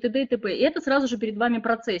 платьишка и т.д. и т.п. И это сразу же перед вами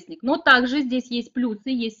процессник. Но также здесь есть плюсы,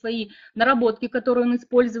 есть свои наработки, которые он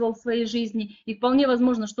использовал в своей жизни. И вполне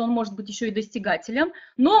возможно, что он может быть еще и достигателем,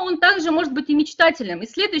 но он также может быть и мечтателем. И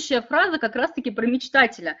следующая фраза как раз-таки про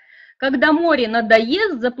мечтателя. Когда море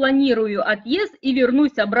надоест, запланирую отъезд и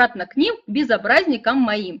вернусь обратно к ним, безобразникам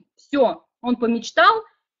моим. Все, он помечтал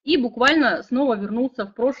и буквально снова вернулся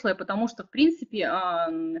в прошлое, потому что, в принципе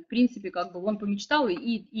как бы он помечтал,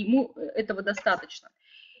 и ему этого достаточно.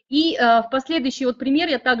 И в последующий вот пример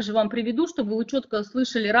я также вам приведу, чтобы вы четко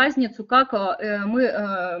слышали разницу, как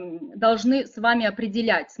мы должны с вами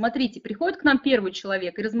определять. Смотрите, приходит к нам первый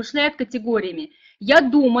человек и размышляет категориями. Я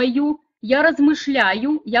думаю, я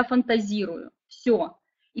размышляю, я фантазирую. Все.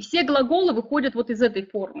 И все глаголы выходят вот из этой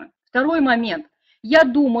формы. Второй момент. Я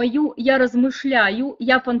думаю, я размышляю,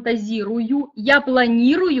 я фантазирую, я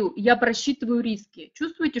планирую, я просчитываю риски.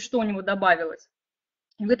 Чувствуете, что у него добавилось?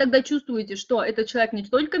 Вы тогда чувствуете, что этот человек не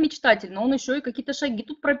только мечтатель, но он еще и какие-то шаги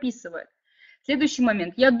тут прописывает. Следующий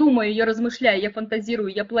момент. Я думаю, я размышляю, я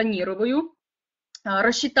фантазирую, я планирую.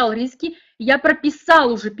 Рассчитал риски, я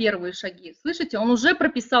прописал уже первые шаги. Слышите, он уже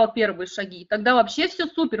прописал первые шаги. Тогда вообще все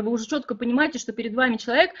супер. Вы уже четко понимаете, что перед вами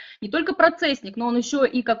человек не только процессник, но он еще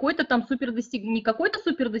и какой-то там не какой-то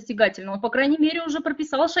супердостигатель, но он, по крайней мере, уже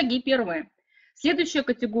прописал шаги первые. Следующая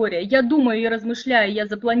категория. Я думаю, я размышляю, я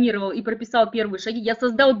запланировал и прописал первые шаги. Я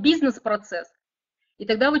создал бизнес-процесс. И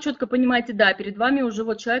тогда вы четко понимаете, да, перед вами уже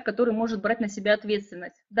вот человек, который может брать на себя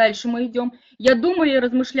ответственность. Дальше мы идем. Я думаю, я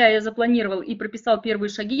размышляю, я запланировал и прописал первые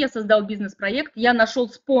шаги, я создал бизнес-проект, я нашел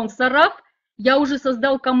спонсоров, я уже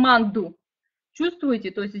создал команду. Чувствуете?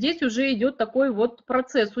 То есть здесь уже идет такой вот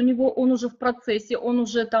процесс у него, он уже в процессе, он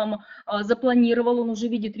уже там запланировал, он уже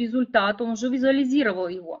видит результат, он уже визуализировал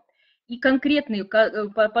его. И конкретный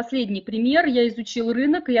последний пример. Я изучил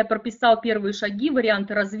рынок, я прописал первые шаги,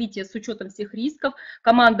 варианты развития с учетом всех рисков.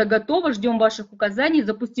 Команда готова, ждем ваших указаний.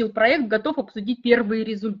 Запустил проект, готов обсудить первые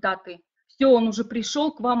результаты. Все, он уже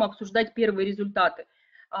пришел к вам обсуждать первые результаты.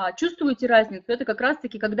 Чувствуете разницу? Это как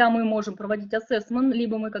раз-таки, когда мы можем проводить ассессмент,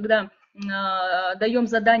 либо мы, когда даем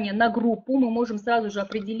задание на группу, мы можем сразу же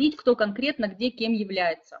определить, кто конкретно где кем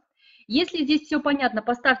является. Если здесь все понятно,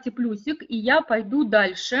 поставьте плюсик, и я пойду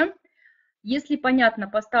дальше. Если понятно,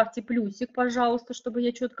 поставьте плюсик, пожалуйста, чтобы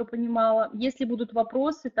я четко понимала. Если будут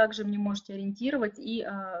вопросы, также мне можете ориентировать и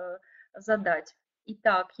задать.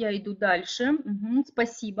 Итак, я иду дальше. Угу,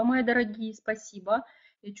 спасибо, мои дорогие, спасибо.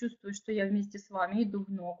 Я чувствую, что я вместе с вами иду в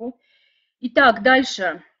ногу. Итак,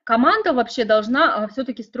 дальше. Команда вообще должна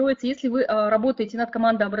все-таки строиться, если вы работаете над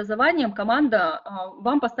командообразованием,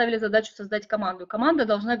 вам поставили задачу создать команду. Команда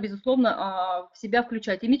должна, безусловно, в себя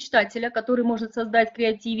включать и мечтателя, который может создать,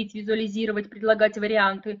 креативить, визуализировать, предлагать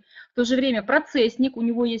варианты. В то же время процессник, у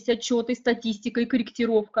него есть отчеты, статистика и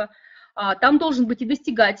корректировка. Там должен быть и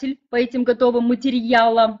достигатель по этим готовым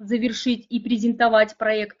материалам, завершить и презентовать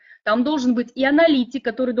проект. Там должен быть и аналитик,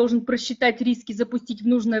 который должен просчитать риски, запустить в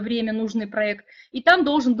нужное время нужный проект. И там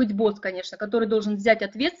должен быть босс, конечно, который должен взять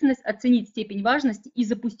ответственность, оценить степень важности и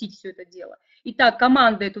запустить все это дело. Итак,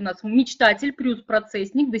 команда это у нас мечтатель, плюс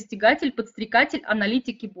процессник, достигатель, подстрекатель,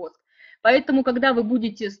 аналитик и босс. Поэтому, когда вы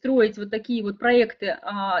будете строить вот такие вот проекты,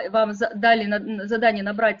 вам дали задание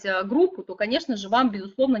набрать группу, то, конечно же, вам,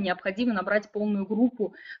 безусловно, необходимо набрать полную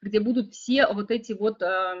группу, где будут все вот эти вот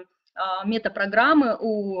метапрограммы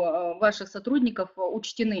у ваших сотрудников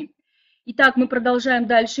учтены. Итак, мы продолжаем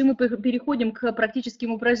дальше, мы переходим к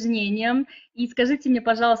практическим упражнениям. И скажите мне,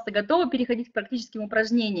 пожалуйста, готовы переходить к практическим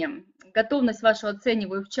упражнениям? Готовность вашу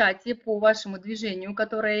оцениваю в чате по вашему движению,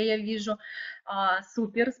 которое я вижу.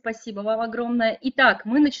 Супер, спасибо вам огромное. Итак,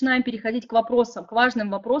 мы начинаем переходить к вопросам, к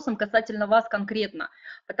важным вопросам касательно вас конкретно.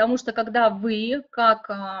 Потому что когда вы, как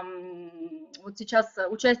вот сейчас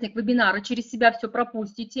участник вебинара, через себя все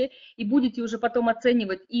пропустите и будете уже потом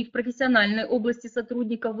оценивать и в профессиональной области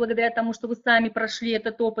сотрудников, благодаря тому, что вы сами прошли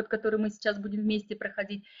этот опыт, который мы сейчас будем вместе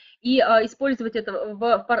проходить, и использовать это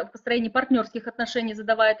в построении партнерских отношений,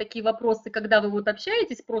 задавая такие вопросы, когда вы вот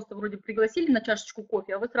общаетесь, просто вроде пригласили на чашечку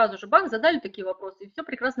кофе, а вы сразу же бах, задали такие вопросы, и все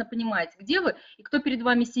прекрасно понимаете, где вы и кто перед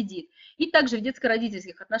вами сидит. И также в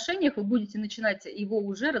детско-родительских отношениях вы будете начинать его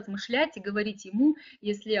уже размышлять и говорить ему,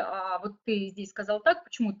 если вот ты здесь сказал так,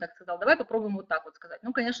 почему ты так сказал, давай попробуем вот так вот сказать.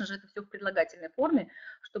 Ну, конечно же, это все в предлагательной форме,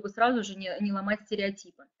 чтобы сразу же не ломать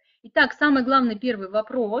стереотипы. Итак, самый главный первый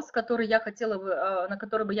вопрос, на который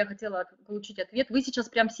бы я хотела получить ответ, вы сейчас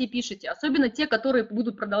прям все пишете, особенно те, которые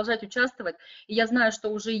будут продолжать участвовать. И я знаю, что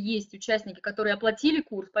уже есть участники, которые оплатили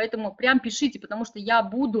курс, поэтому прям пишите, потому что я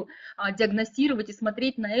буду диагностировать и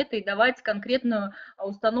смотреть на это и давать конкретную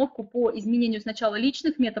установку по изменению сначала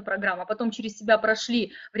личных метапрограмм, а потом через себя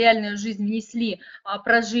прошли, в реальную жизнь внесли,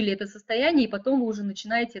 прожили это состояние, и потом вы уже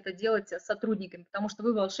начинаете это делать с сотрудниками, потому что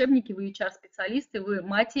вы волшебники, вы HR-специалисты, вы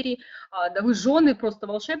матери, да вы жены, просто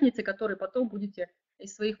волшебницы, которые потом будете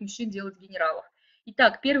из своих мужчин делать генералов.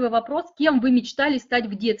 Итак, первый вопрос. Кем вы мечтали стать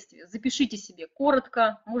в детстве? Запишите себе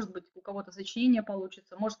коротко, может быть, у кого-то сочинение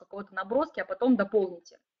получится, может, у кого-то наброски, а потом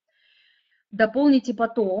дополните. Дополните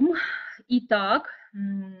потом. Итак,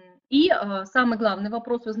 и самый главный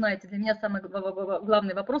вопрос, вы знаете, для меня самый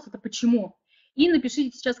главный вопрос – это почему. И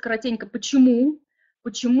напишите сейчас коротенько, почему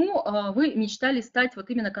вы мечтали стать вот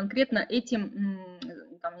именно конкретно этим,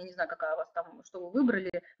 там, я не знаю, какая у вас там, что вы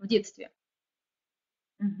выбрали в детстве.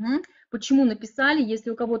 Угу. Почему написали,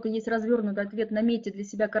 если у кого-то есть развернутый ответ, наметьте для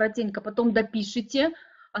себя коротенько, потом допишите,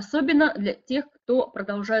 особенно для тех, кто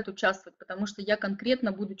продолжает участвовать, потому что я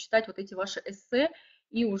конкретно буду читать вот эти ваши эссе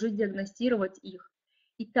и уже диагностировать их.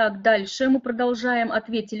 Итак, дальше мы продолжаем,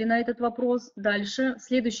 ответили на этот вопрос. Дальше,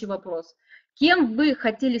 следующий вопрос. Кем вы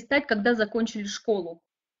хотели стать, когда закончили школу?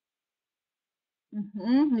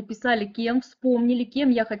 Угу. Написали кем, вспомнили, кем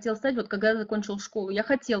я хотел стать, вот когда закончил школу. Я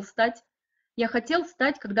хотел стать,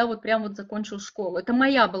 когда вот прям вот закончил школу. Это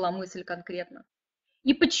моя была мысль конкретно.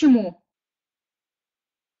 И почему?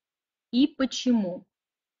 И почему?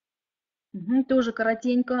 Угу. Тоже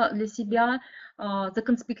коротенько для себя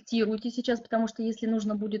законспектируйте сейчас, потому что если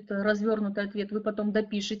нужно будет развернутый ответ, вы потом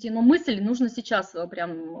допишите. Но мысль нужно сейчас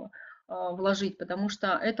прям вложить, потому что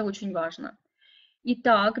это очень важно.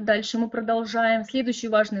 Итак, дальше мы продолжаем. Следующий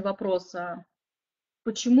важный вопрос.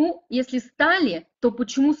 Почему, если стали, то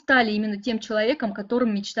почему стали именно тем человеком,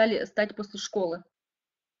 которым мечтали стать после школы?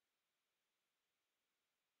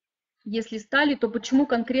 Если стали, то почему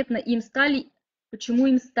конкретно им стали, почему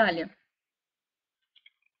им стали?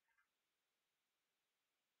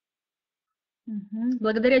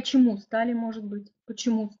 Благодаря чему стали, может быть?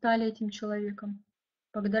 Почему стали этим человеком?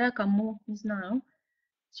 Благодаря кому? Не знаю.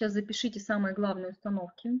 Сейчас запишите самые главные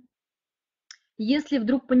установки. Если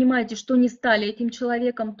вдруг понимаете, что не стали этим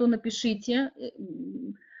человеком, то напишите,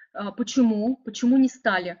 почему не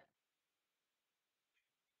стали.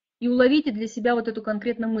 И уловите для себя вот эту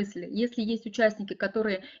конкретную мысль. Если есть участники,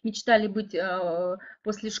 которые мечтали быть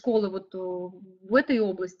после школы вот в этой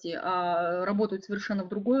области, а работают совершенно в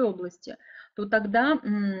другой области, то тогда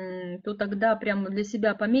прямо для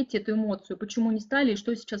себя пометьте эту эмоцию, почему не стали и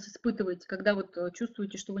что сейчас испытываете, когда вот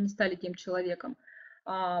чувствуете, что вы не стали тем человеком.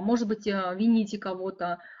 Может быть, вините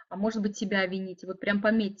кого-то, а может быть, себя вините. Вот прям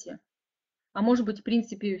пометьте. А может быть, в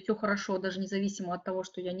принципе, все хорошо, даже независимо от того,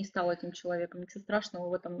 что я не стала этим человеком. Ничего страшного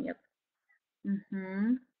в этом нет.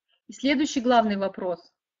 И следующий главный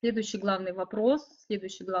вопрос.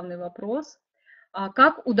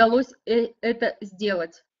 Как удалось это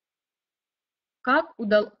сделать?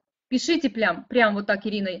 Пишите прям вот так,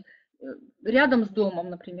 Ирина, рядом с домом,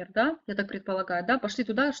 например, да? Я так предполагаю, да? Пошли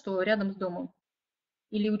туда, что рядом с домом.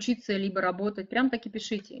 Или учиться, либо работать. Прям так и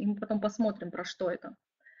пишите. И мы потом посмотрим, про что это.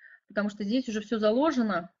 Потому что здесь уже все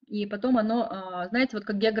заложено, и потом оно, знаете, вот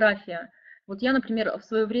как география. Вот я, например, в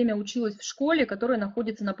свое время училась в школе, которая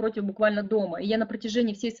находится напротив буквально дома. И я на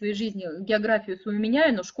протяжении всей своей жизни географию свою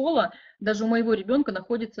меняю, но школа даже у моего ребенка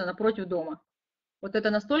находится напротив дома. Вот это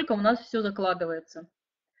настолько у нас все закладывается.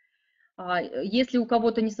 Если у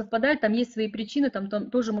кого-то не совпадает, там есть свои причины, там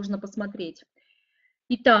тоже можно посмотреть.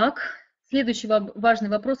 Итак, следующий важный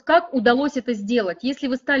вопрос. Как удалось это сделать? Если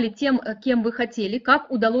вы стали тем, кем вы хотели, как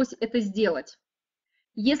удалось это сделать?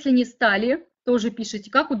 Если не стали, тоже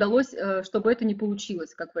пишите, как удалось, чтобы это не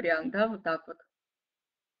получилось, как вариант, да, вот так вот.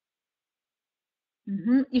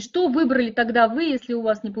 И что выбрали тогда вы, если у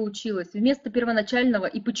вас не получилось, вместо первоначального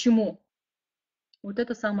и почему? Вот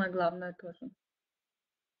это самое главное тоже.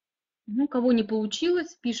 У кого не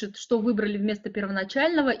получилось, пишет, что выбрали вместо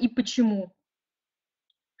первоначального и почему.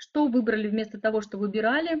 Что выбрали вместо того, что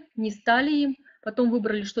выбирали, не стали им, потом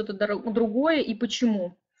выбрали что-то другое и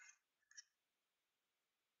почему.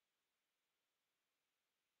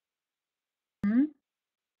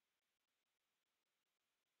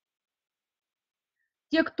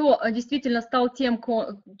 Те, кто действительно стал тем,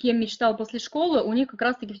 кем мечтал после школы, у них как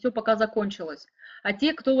раз-таки все пока закончилось. А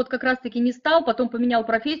те, кто вот как раз-таки не стал, потом поменял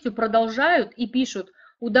профессию, продолжают и пишут,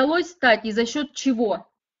 удалось стать и за счет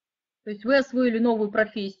чего. То есть вы освоили новую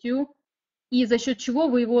профессию, и за счет чего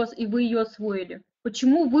вы ее освоили.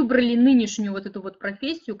 Почему выбрали нынешнюю вот эту вот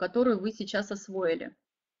профессию, которую вы сейчас освоили.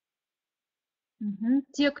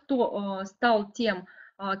 Те, кто стал тем,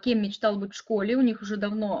 кем мечтал быть в школе, у них уже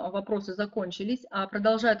давно вопросы закончились, а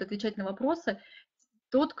продолжают отвечать на вопросы.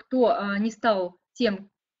 Тот, кто не стал тем,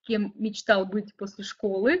 кем мечтал быть после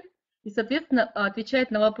школы, и, соответственно, отвечает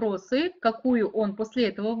на вопросы, какую он после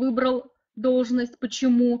этого выбрал должность,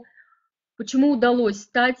 почему удалось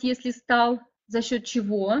стать, если стал, за счет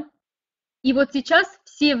чего. И вот сейчас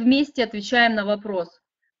все вместе отвечаем на вопрос,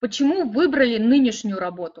 почему выбрали нынешнюю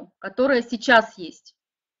работу, которая сейчас есть.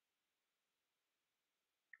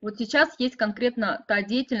 Вот сейчас есть конкретно та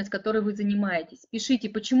деятельность, которой вы занимаетесь. Пишите,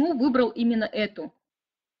 почему выбрал именно эту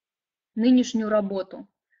нынешнюю работу.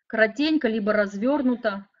 Коротенько, либо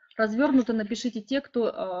развернуто. Развернуто напишите те,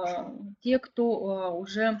 кто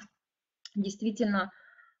уже действительно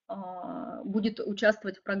будет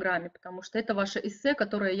участвовать в программе, потому что это ваше эссе,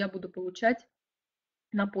 которое я буду получать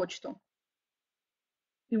на почту.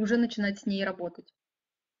 И уже начинать с ней работать.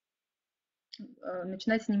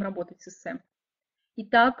 Начинать с ним работать, с эссе.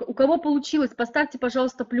 Итак, у кого получилось, поставьте,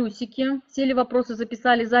 пожалуйста, плюсики. Все ли вопросы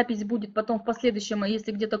записали, запись будет потом в последующем, а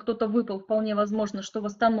если где-то кто-то выпал, вполне возможно, что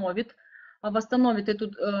восстановит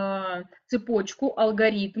эту цепочку,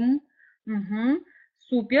 алгоритм.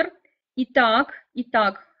 Супер. Итак,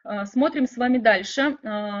 смотрим с вами дальше.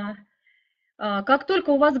 Как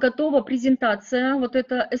только у вас готова презентация, вот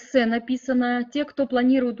это эссе написано, те, кто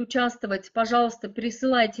планирует участвовать, пожалуйста,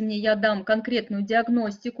 присылайте мне, я дам конкретную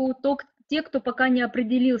диагностику. Те, кто пока не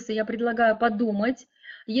определился, я предлагаю подумать.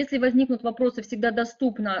 Если возникнут вопросы, всегда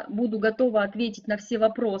доступна, буду готова ответить на все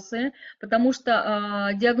вопросы, потому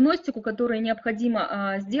что диагностику, которую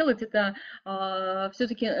необходимо сделать, это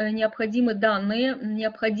все-таки необходимы данные,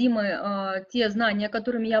 необходимы те знания,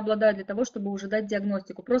 которыми я обладаю для того, чтобы уже дать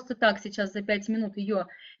диагностику. Просто так сейчас за 5 минут ее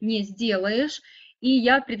не сделаешь. И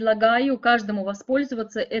я предлагаю каждому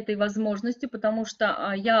воспользоваться этой возможностью, потому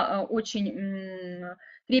что я очень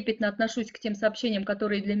трепетно отношусь к тем сообщениям,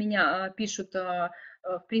 которые для меня пишут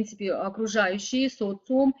в принципе, окружающие,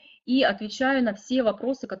 социум, и отвечаю на все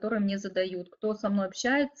вопросы, которые мне задают. Кто со мной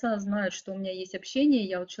общается, знает, что у меня есть общение,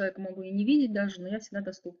 я вот человека могу и не видеть даже, но я всегда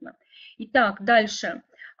доступна. Итак, дальше.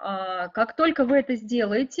 Как только вы это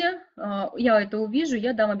сделаете, я это увижу,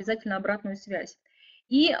 я дам обязательно обратную связь.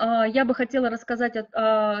 И я бы хотела рассказать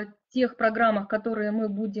о тех программах, которые мы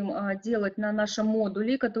будем делать на нашем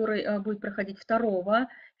модуле, который будет проходить 2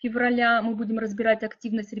 февраля. Мы будем разбирать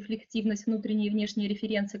активность, рефлективность, внутренние и внешние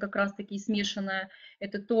референции, как раз-таки смешанное.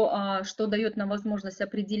 Это то, что дает нам возможность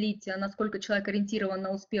определить, насколько человек ориентирован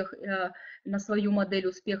на успех, на свою модель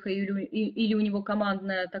успеха, или у него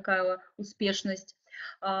командная такая успешность.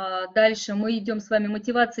 Дальше мы идем с вами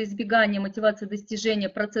мотивация избегания, мотивация достижения,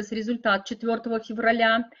 процесс результат 4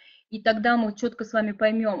 февраля. И тогда мы четко с вами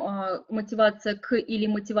поймем, мотивация к или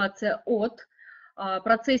мотивация от,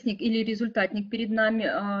 процессник или результатник перед нами.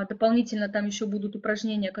 Дополнительно там еще будут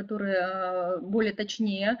упражнения, которые более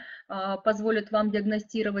точнее позволят вам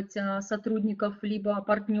диагностировать сотрудников, либо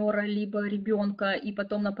партнера, либо ребенка, и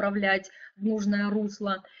потом направлять в нужное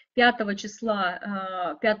русло. 5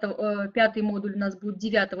 числа, 5-й модуль у нас будет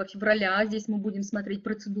 9 февраля. Здесь мы будем смотреть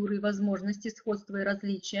процедуры и возможности, сходства и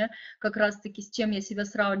различия. Как раз-таки с чем я себя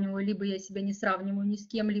сравниваю, либо я себя не сравниваю ни с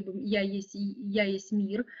кем, либо я есть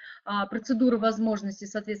мир. Процедуры возможностей,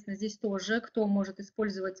 соответственно, здесь тоже. Кто может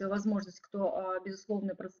использовать возможность, кто,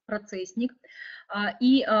 безусловно, процессник.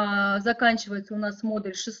 И заканчивается у нас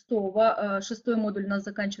модуль 6-й модуль у нас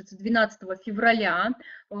заканчивается 12 февраля.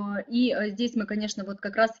 И здесь мы, конечно, вот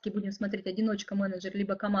как раз-таки будем смотреть одиночка, менеджер,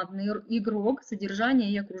 либо командный игрок, содержание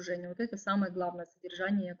и окружение. Вот это самое главное,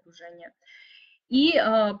 содержание и окружение. И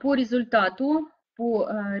по результату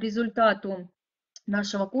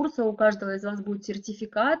нашего курса у каждого из вас будет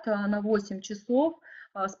сертификат на 8 часов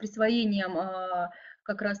с присвоением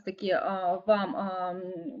как раз-таки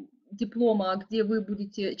вам диплома, где вы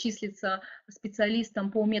будете числиться специалистом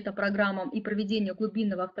по метапрограммам и проведению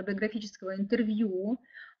глубинного автобиографического интервью.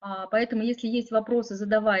 Поэтому, если есть вопросы,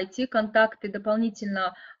 задавайте. Контакты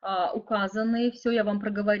дополнительно указаны. Все я вам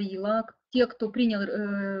проговорила. Те, кто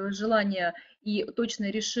принял желание и точно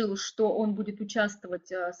решил, что он будет участвовать,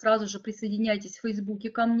 сразу же присоединяйтесь в Фейсбуке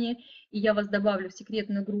ко мне, и я вас добавлю в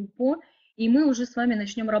секретную группу. И мы уже с вами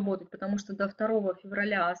начнем работать, потому что до 2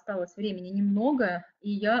 февраля осталось времени немного, и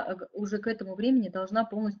я уже к этому времени должна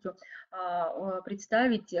полностью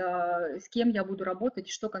представить, с кем я буду работать,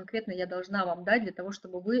 что конкретно я должна вам дать для того,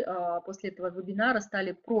 чтобы вы после этого вебинара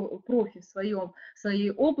стали профи в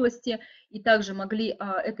своей области и также могли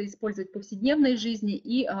это использовать в повседневной жизни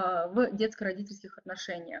и в детско-родительских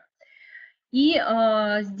отношениях. И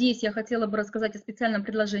здесь я хотела бы рассказать о специальном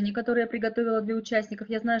предложении, которое я приготовила для участников.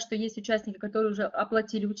 Я знаю, что есть участники, которые уже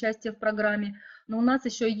оплатили участие в программе, но у нас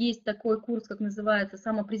еще есть такой курс, как называется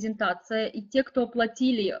 «Самопрезентация». И те, кто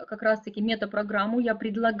оплатили как раз-таки метапрограмму, я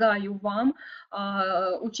предлагаю вам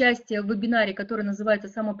участие в вебинаре, который называется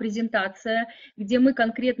 «Самопрезентация», где мы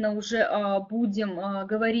конкретно уже будем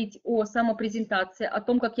говорить о самопрезентации, о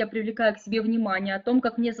том, как я привлекаю к себе внимание, о том,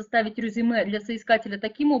 как мне составить резюме для соискателя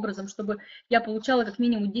таким образом, чтобы я получала как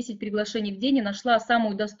минимум 10 приглашений в день и нашла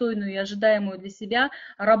самую достойную и ожидаемую для себя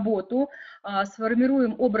работу.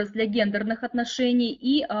 Сформируем образ для гендерных отношений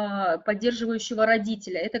и поддерживающего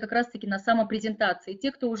родителя. Это как раз-таки на самопрезентации.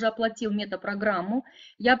 Те, кто уже оплатил метапрограмму,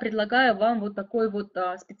 я предлагаю вам вот такой вот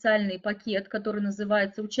специальный пакет, который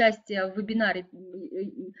называется «Участие в вебинаре».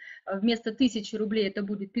 Вместо 1000 рублей это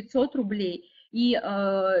будет 500 рублей. И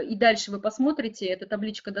дальше вы посмотрите, эта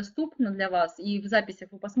табличка доступна для вас, и в записях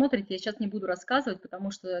вы посмотрите, я сейчас не буду рассказывать, потому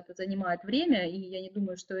что это занимает время, и я не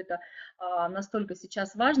думаю, что это настолько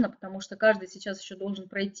сейчас важно, потому что каждый сейчас еще должен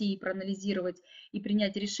пройти и проанализировать, и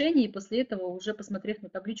принять решение, и после этого уже, посмотрев на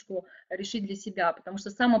табличку, решить для себя, потому что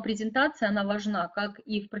самопрезентация, она важна, как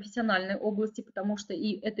и в профессиональной области, потому что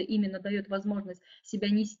и это именно дает возможность себя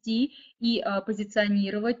нести и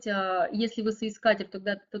позиционировать. Если вы соискатель,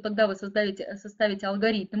 то тогда вы составите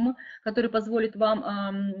алгоритм, который позволит вам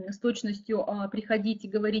с точностью приходить и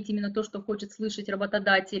говорить именно то, что хочет слышать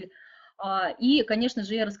работодатель. И, конечно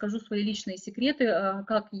же, я расскажу свои личные секреты,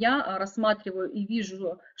 как я рассматриваю и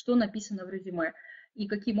вижу, что написано в резюме. И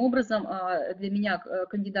каким образом для меня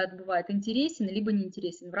кандидат бывает интересен, либо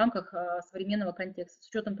неинтересен в рамках современного контекста. С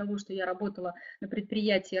учетом того, что я работала на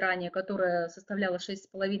предприятии ранее, которое составляло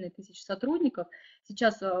 6500 сотрудников,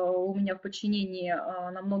 сейчас у меня в подчинении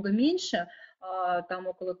намного меньше, там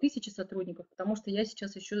около 1000 сотрудников, потому что я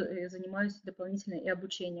сейчас еще занимаюсь дополнительно и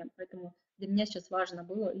обучением. Поэтому для меня сейчас важно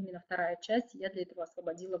было именно вторая часть, я для этого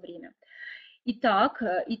освободила время. Итак,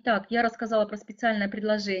 я рассказала про специальное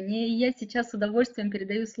предложение, и я сейчас с удовольствием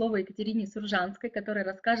передаю слово Екатерине Суржанской, которая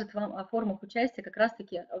расскажет вам о формах участия как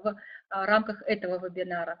раз-таки в рамках этого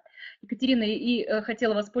вебинара. Екатерина,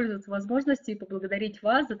 хотела воспользоваться возможностью и поблагодарить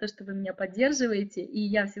вас за то, что вы меня поддерживаете, и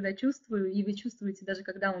я всегда чувствую, и вы чувствуете, даже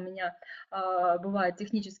когда у меня бывают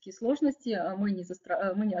технические сложности, мы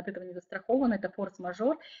от этого не застрахованы, это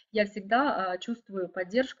форс-мажор, я всегда чувствую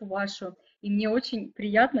поддержку вашу. И мне очень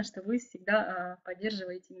приятно, что вы всегда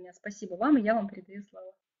поддерживаете меня. Спасибо вам, и я вам передаю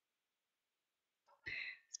слово.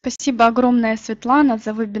 Спасибо огромное, Светлана,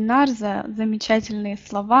 за вебинар, за замечательные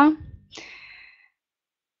слова.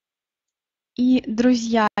 И,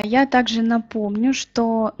 друзья, я также напомню,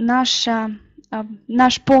 что наш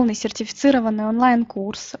полный сертифицированный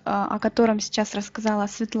онлайн-курс, о котором сейчас рассказала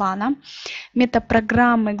Светлана,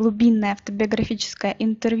 метапрограммы «Глубинное автобиографическое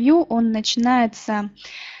интервью», он начинается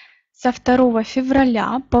со 2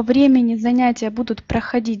 февраля. По времени занятия будут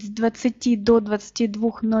проходить с 20 до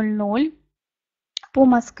 22:00 по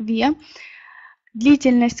Москве.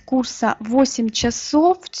 Длительность курса 8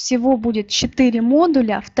 часов. Всего будет 4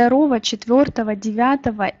 модуля 2, 4,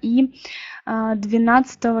 9 и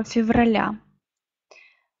 12 февраля.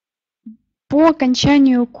 По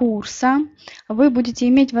окончанию курса вы будете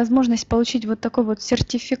иметь возможность получить вот такой вот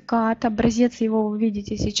сертификат. Образец его вы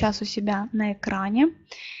видите сейчас у себя на экране.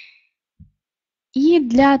 И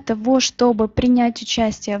для того, чтобы принять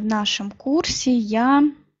участие в нашем курсе,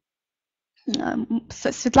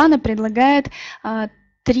 Светлана предлагает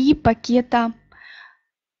 3 пакета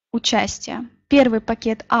участия. Первый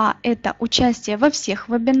пакет А – это участие во всех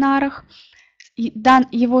вебинарах.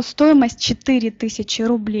 Его стоимость 4000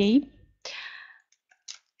 рублей.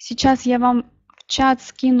 Сейчас я вам в чат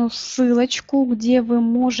скину ссылочку, где вы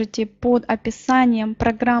можете под описанием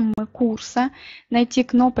программы курса найти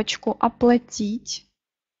кнопочку «Оплатить».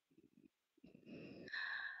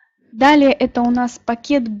 Далее это у нас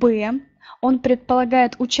пакет Б. Он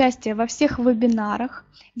предполагает участие во всех вебинарах,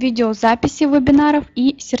 видеозаписи вебинаров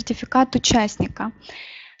и сертификат участника.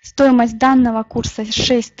 Стоимость данного курса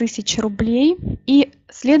 6000 рублей. И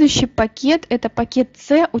следующий пакет – это пакет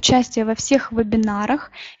С, участие во всех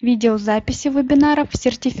вебинарах, видеозаписи вебинаров,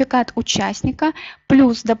 сертификат участника,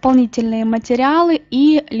 плюс дополнительные материалы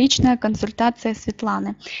и личная консультация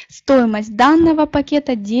Светланы. Стоимость данного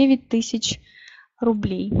пакета 9000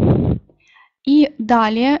 рублей. И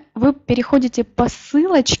далее вы переходите по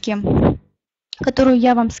ссылочке, которую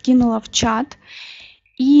я вам скинула в чат.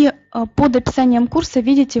 И под описанием курса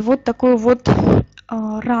видите вот такую вот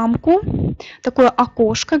рамку, такое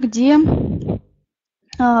окошко, где в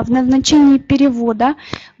назначении перевода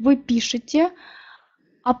вы пишете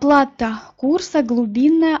 «Оплата курса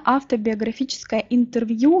 «Глубинное автобиографическое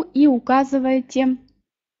интервью» и указываете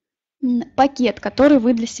пакет, который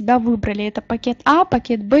вы для себя выбрали. Это пакет А,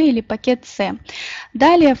 пакет Б или пакет С.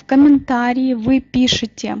 Далее в комментарии вы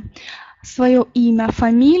пишете свое имя,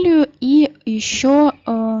 фамилию и еще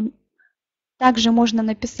также можно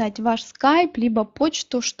написать ваш скайп, либо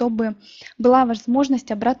почту, чтобы была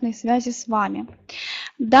возможность обратной связи с вами.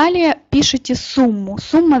 Далее пишите сумму.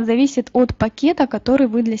 Сумма зависит от пакета, который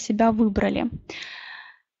вы для себя выбрали.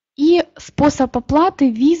 И способ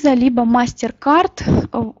оплаты Visa либо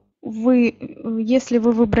MasterCard. Если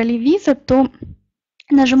вы выбрали Visa, то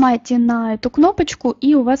нажимаете на эту кнопочку,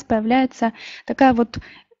 и у вас появляется такая вот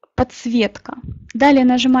подсветка. Далее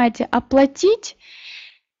нажимаете «Оплатить»,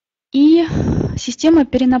 и система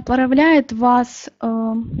перенаправляет вас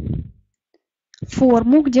в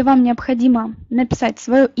форму, где вам необходимо написать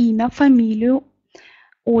свое имя, фамилию,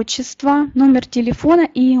 отчество, номер телефона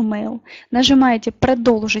и email. Нажимаете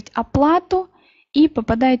 «Продолжить оплату» и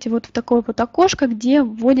попадаете вот в такое вот окошко, где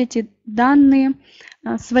вводите данные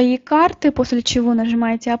своей карты, после чего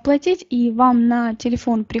нажимаете «Оплатить», и вам на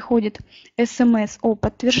телефон приходит СМС о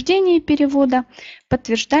подтверждении перевода,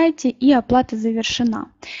 подтверждаете, и оплата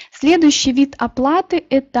завершена. Следующий вид оплаты –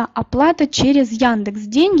 это оплата через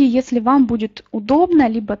Яндекс.Деньги, если вам будет удобно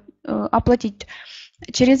либо оплатить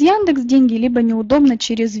через Яндекс.Деньги, либо неудобно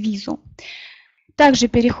через Визу. Также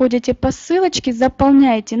переходите по ссылочке,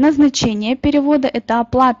 заполняете назначение перевода, это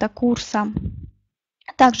оплата курса.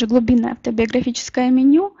 Также глубинное автобиографическое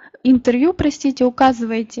интервью,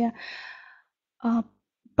 указываете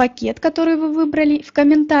пакет, который вы выбрали. В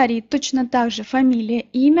комментарии точно так же фамилия,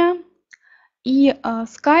 имя и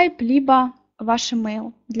скайп, либо ваш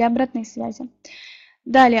email для обратной связи.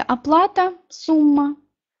 Далее оплата, сумма,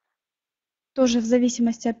 тоже в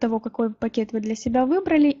зависимости от того, какой пакет вы для себя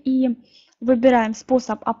выбрали. И выбираем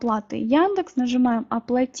способ оплаты Яндекс, нажимаем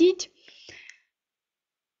 «Оплатить».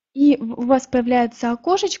 И у вас появляется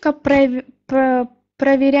окошечко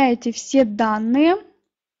проверяете все данные,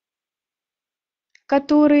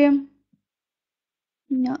 которые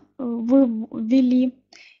вы ввели,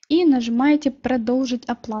 и нажимаете «Продолжить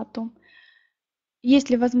оплату». Есть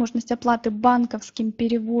ли возможность оплаты банковским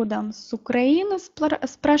переводом с Украины,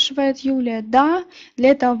 спрашивает Юлия. Да, для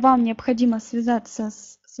этого вам необходимо связаться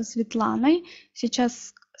со Светланой.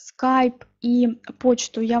 Сейчас скайп и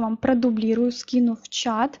почту я вам продублирую, скину в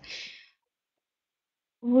чат.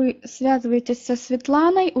 Вы связываетесь со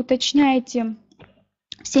Светланой, уточняете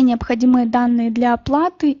все необходимые данные для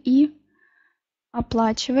оплаты и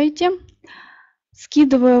оплачиваете.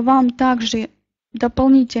 Скидываю вам также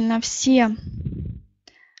дополнительно все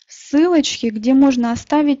ссылочки, где можно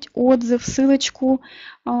оставить отзыв, ссылочку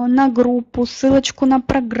на группу, ссылочку на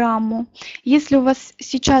программу. Если у вас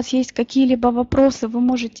сейчас есть какие-либо вопросы, вы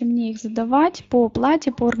можете мне их задавать по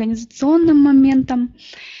оплате, по организационным моментам.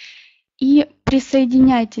 И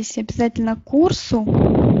присоединяйтесь обязательно к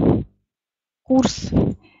курсу. Курс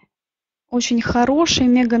очень хороший,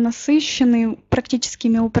 мега насыщенный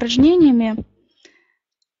практическими упражнениями.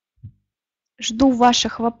 Жду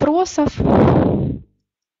ваших вопросов.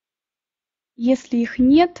 Если их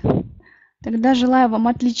нет, тогда желаю вам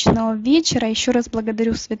отличного вечера. Еще раз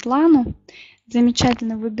благодарю Светлану.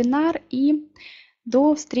 Замечательный вебинар. И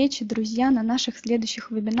до встречи, друзья, на наших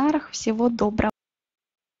следующих вебинарах. Всего доброго.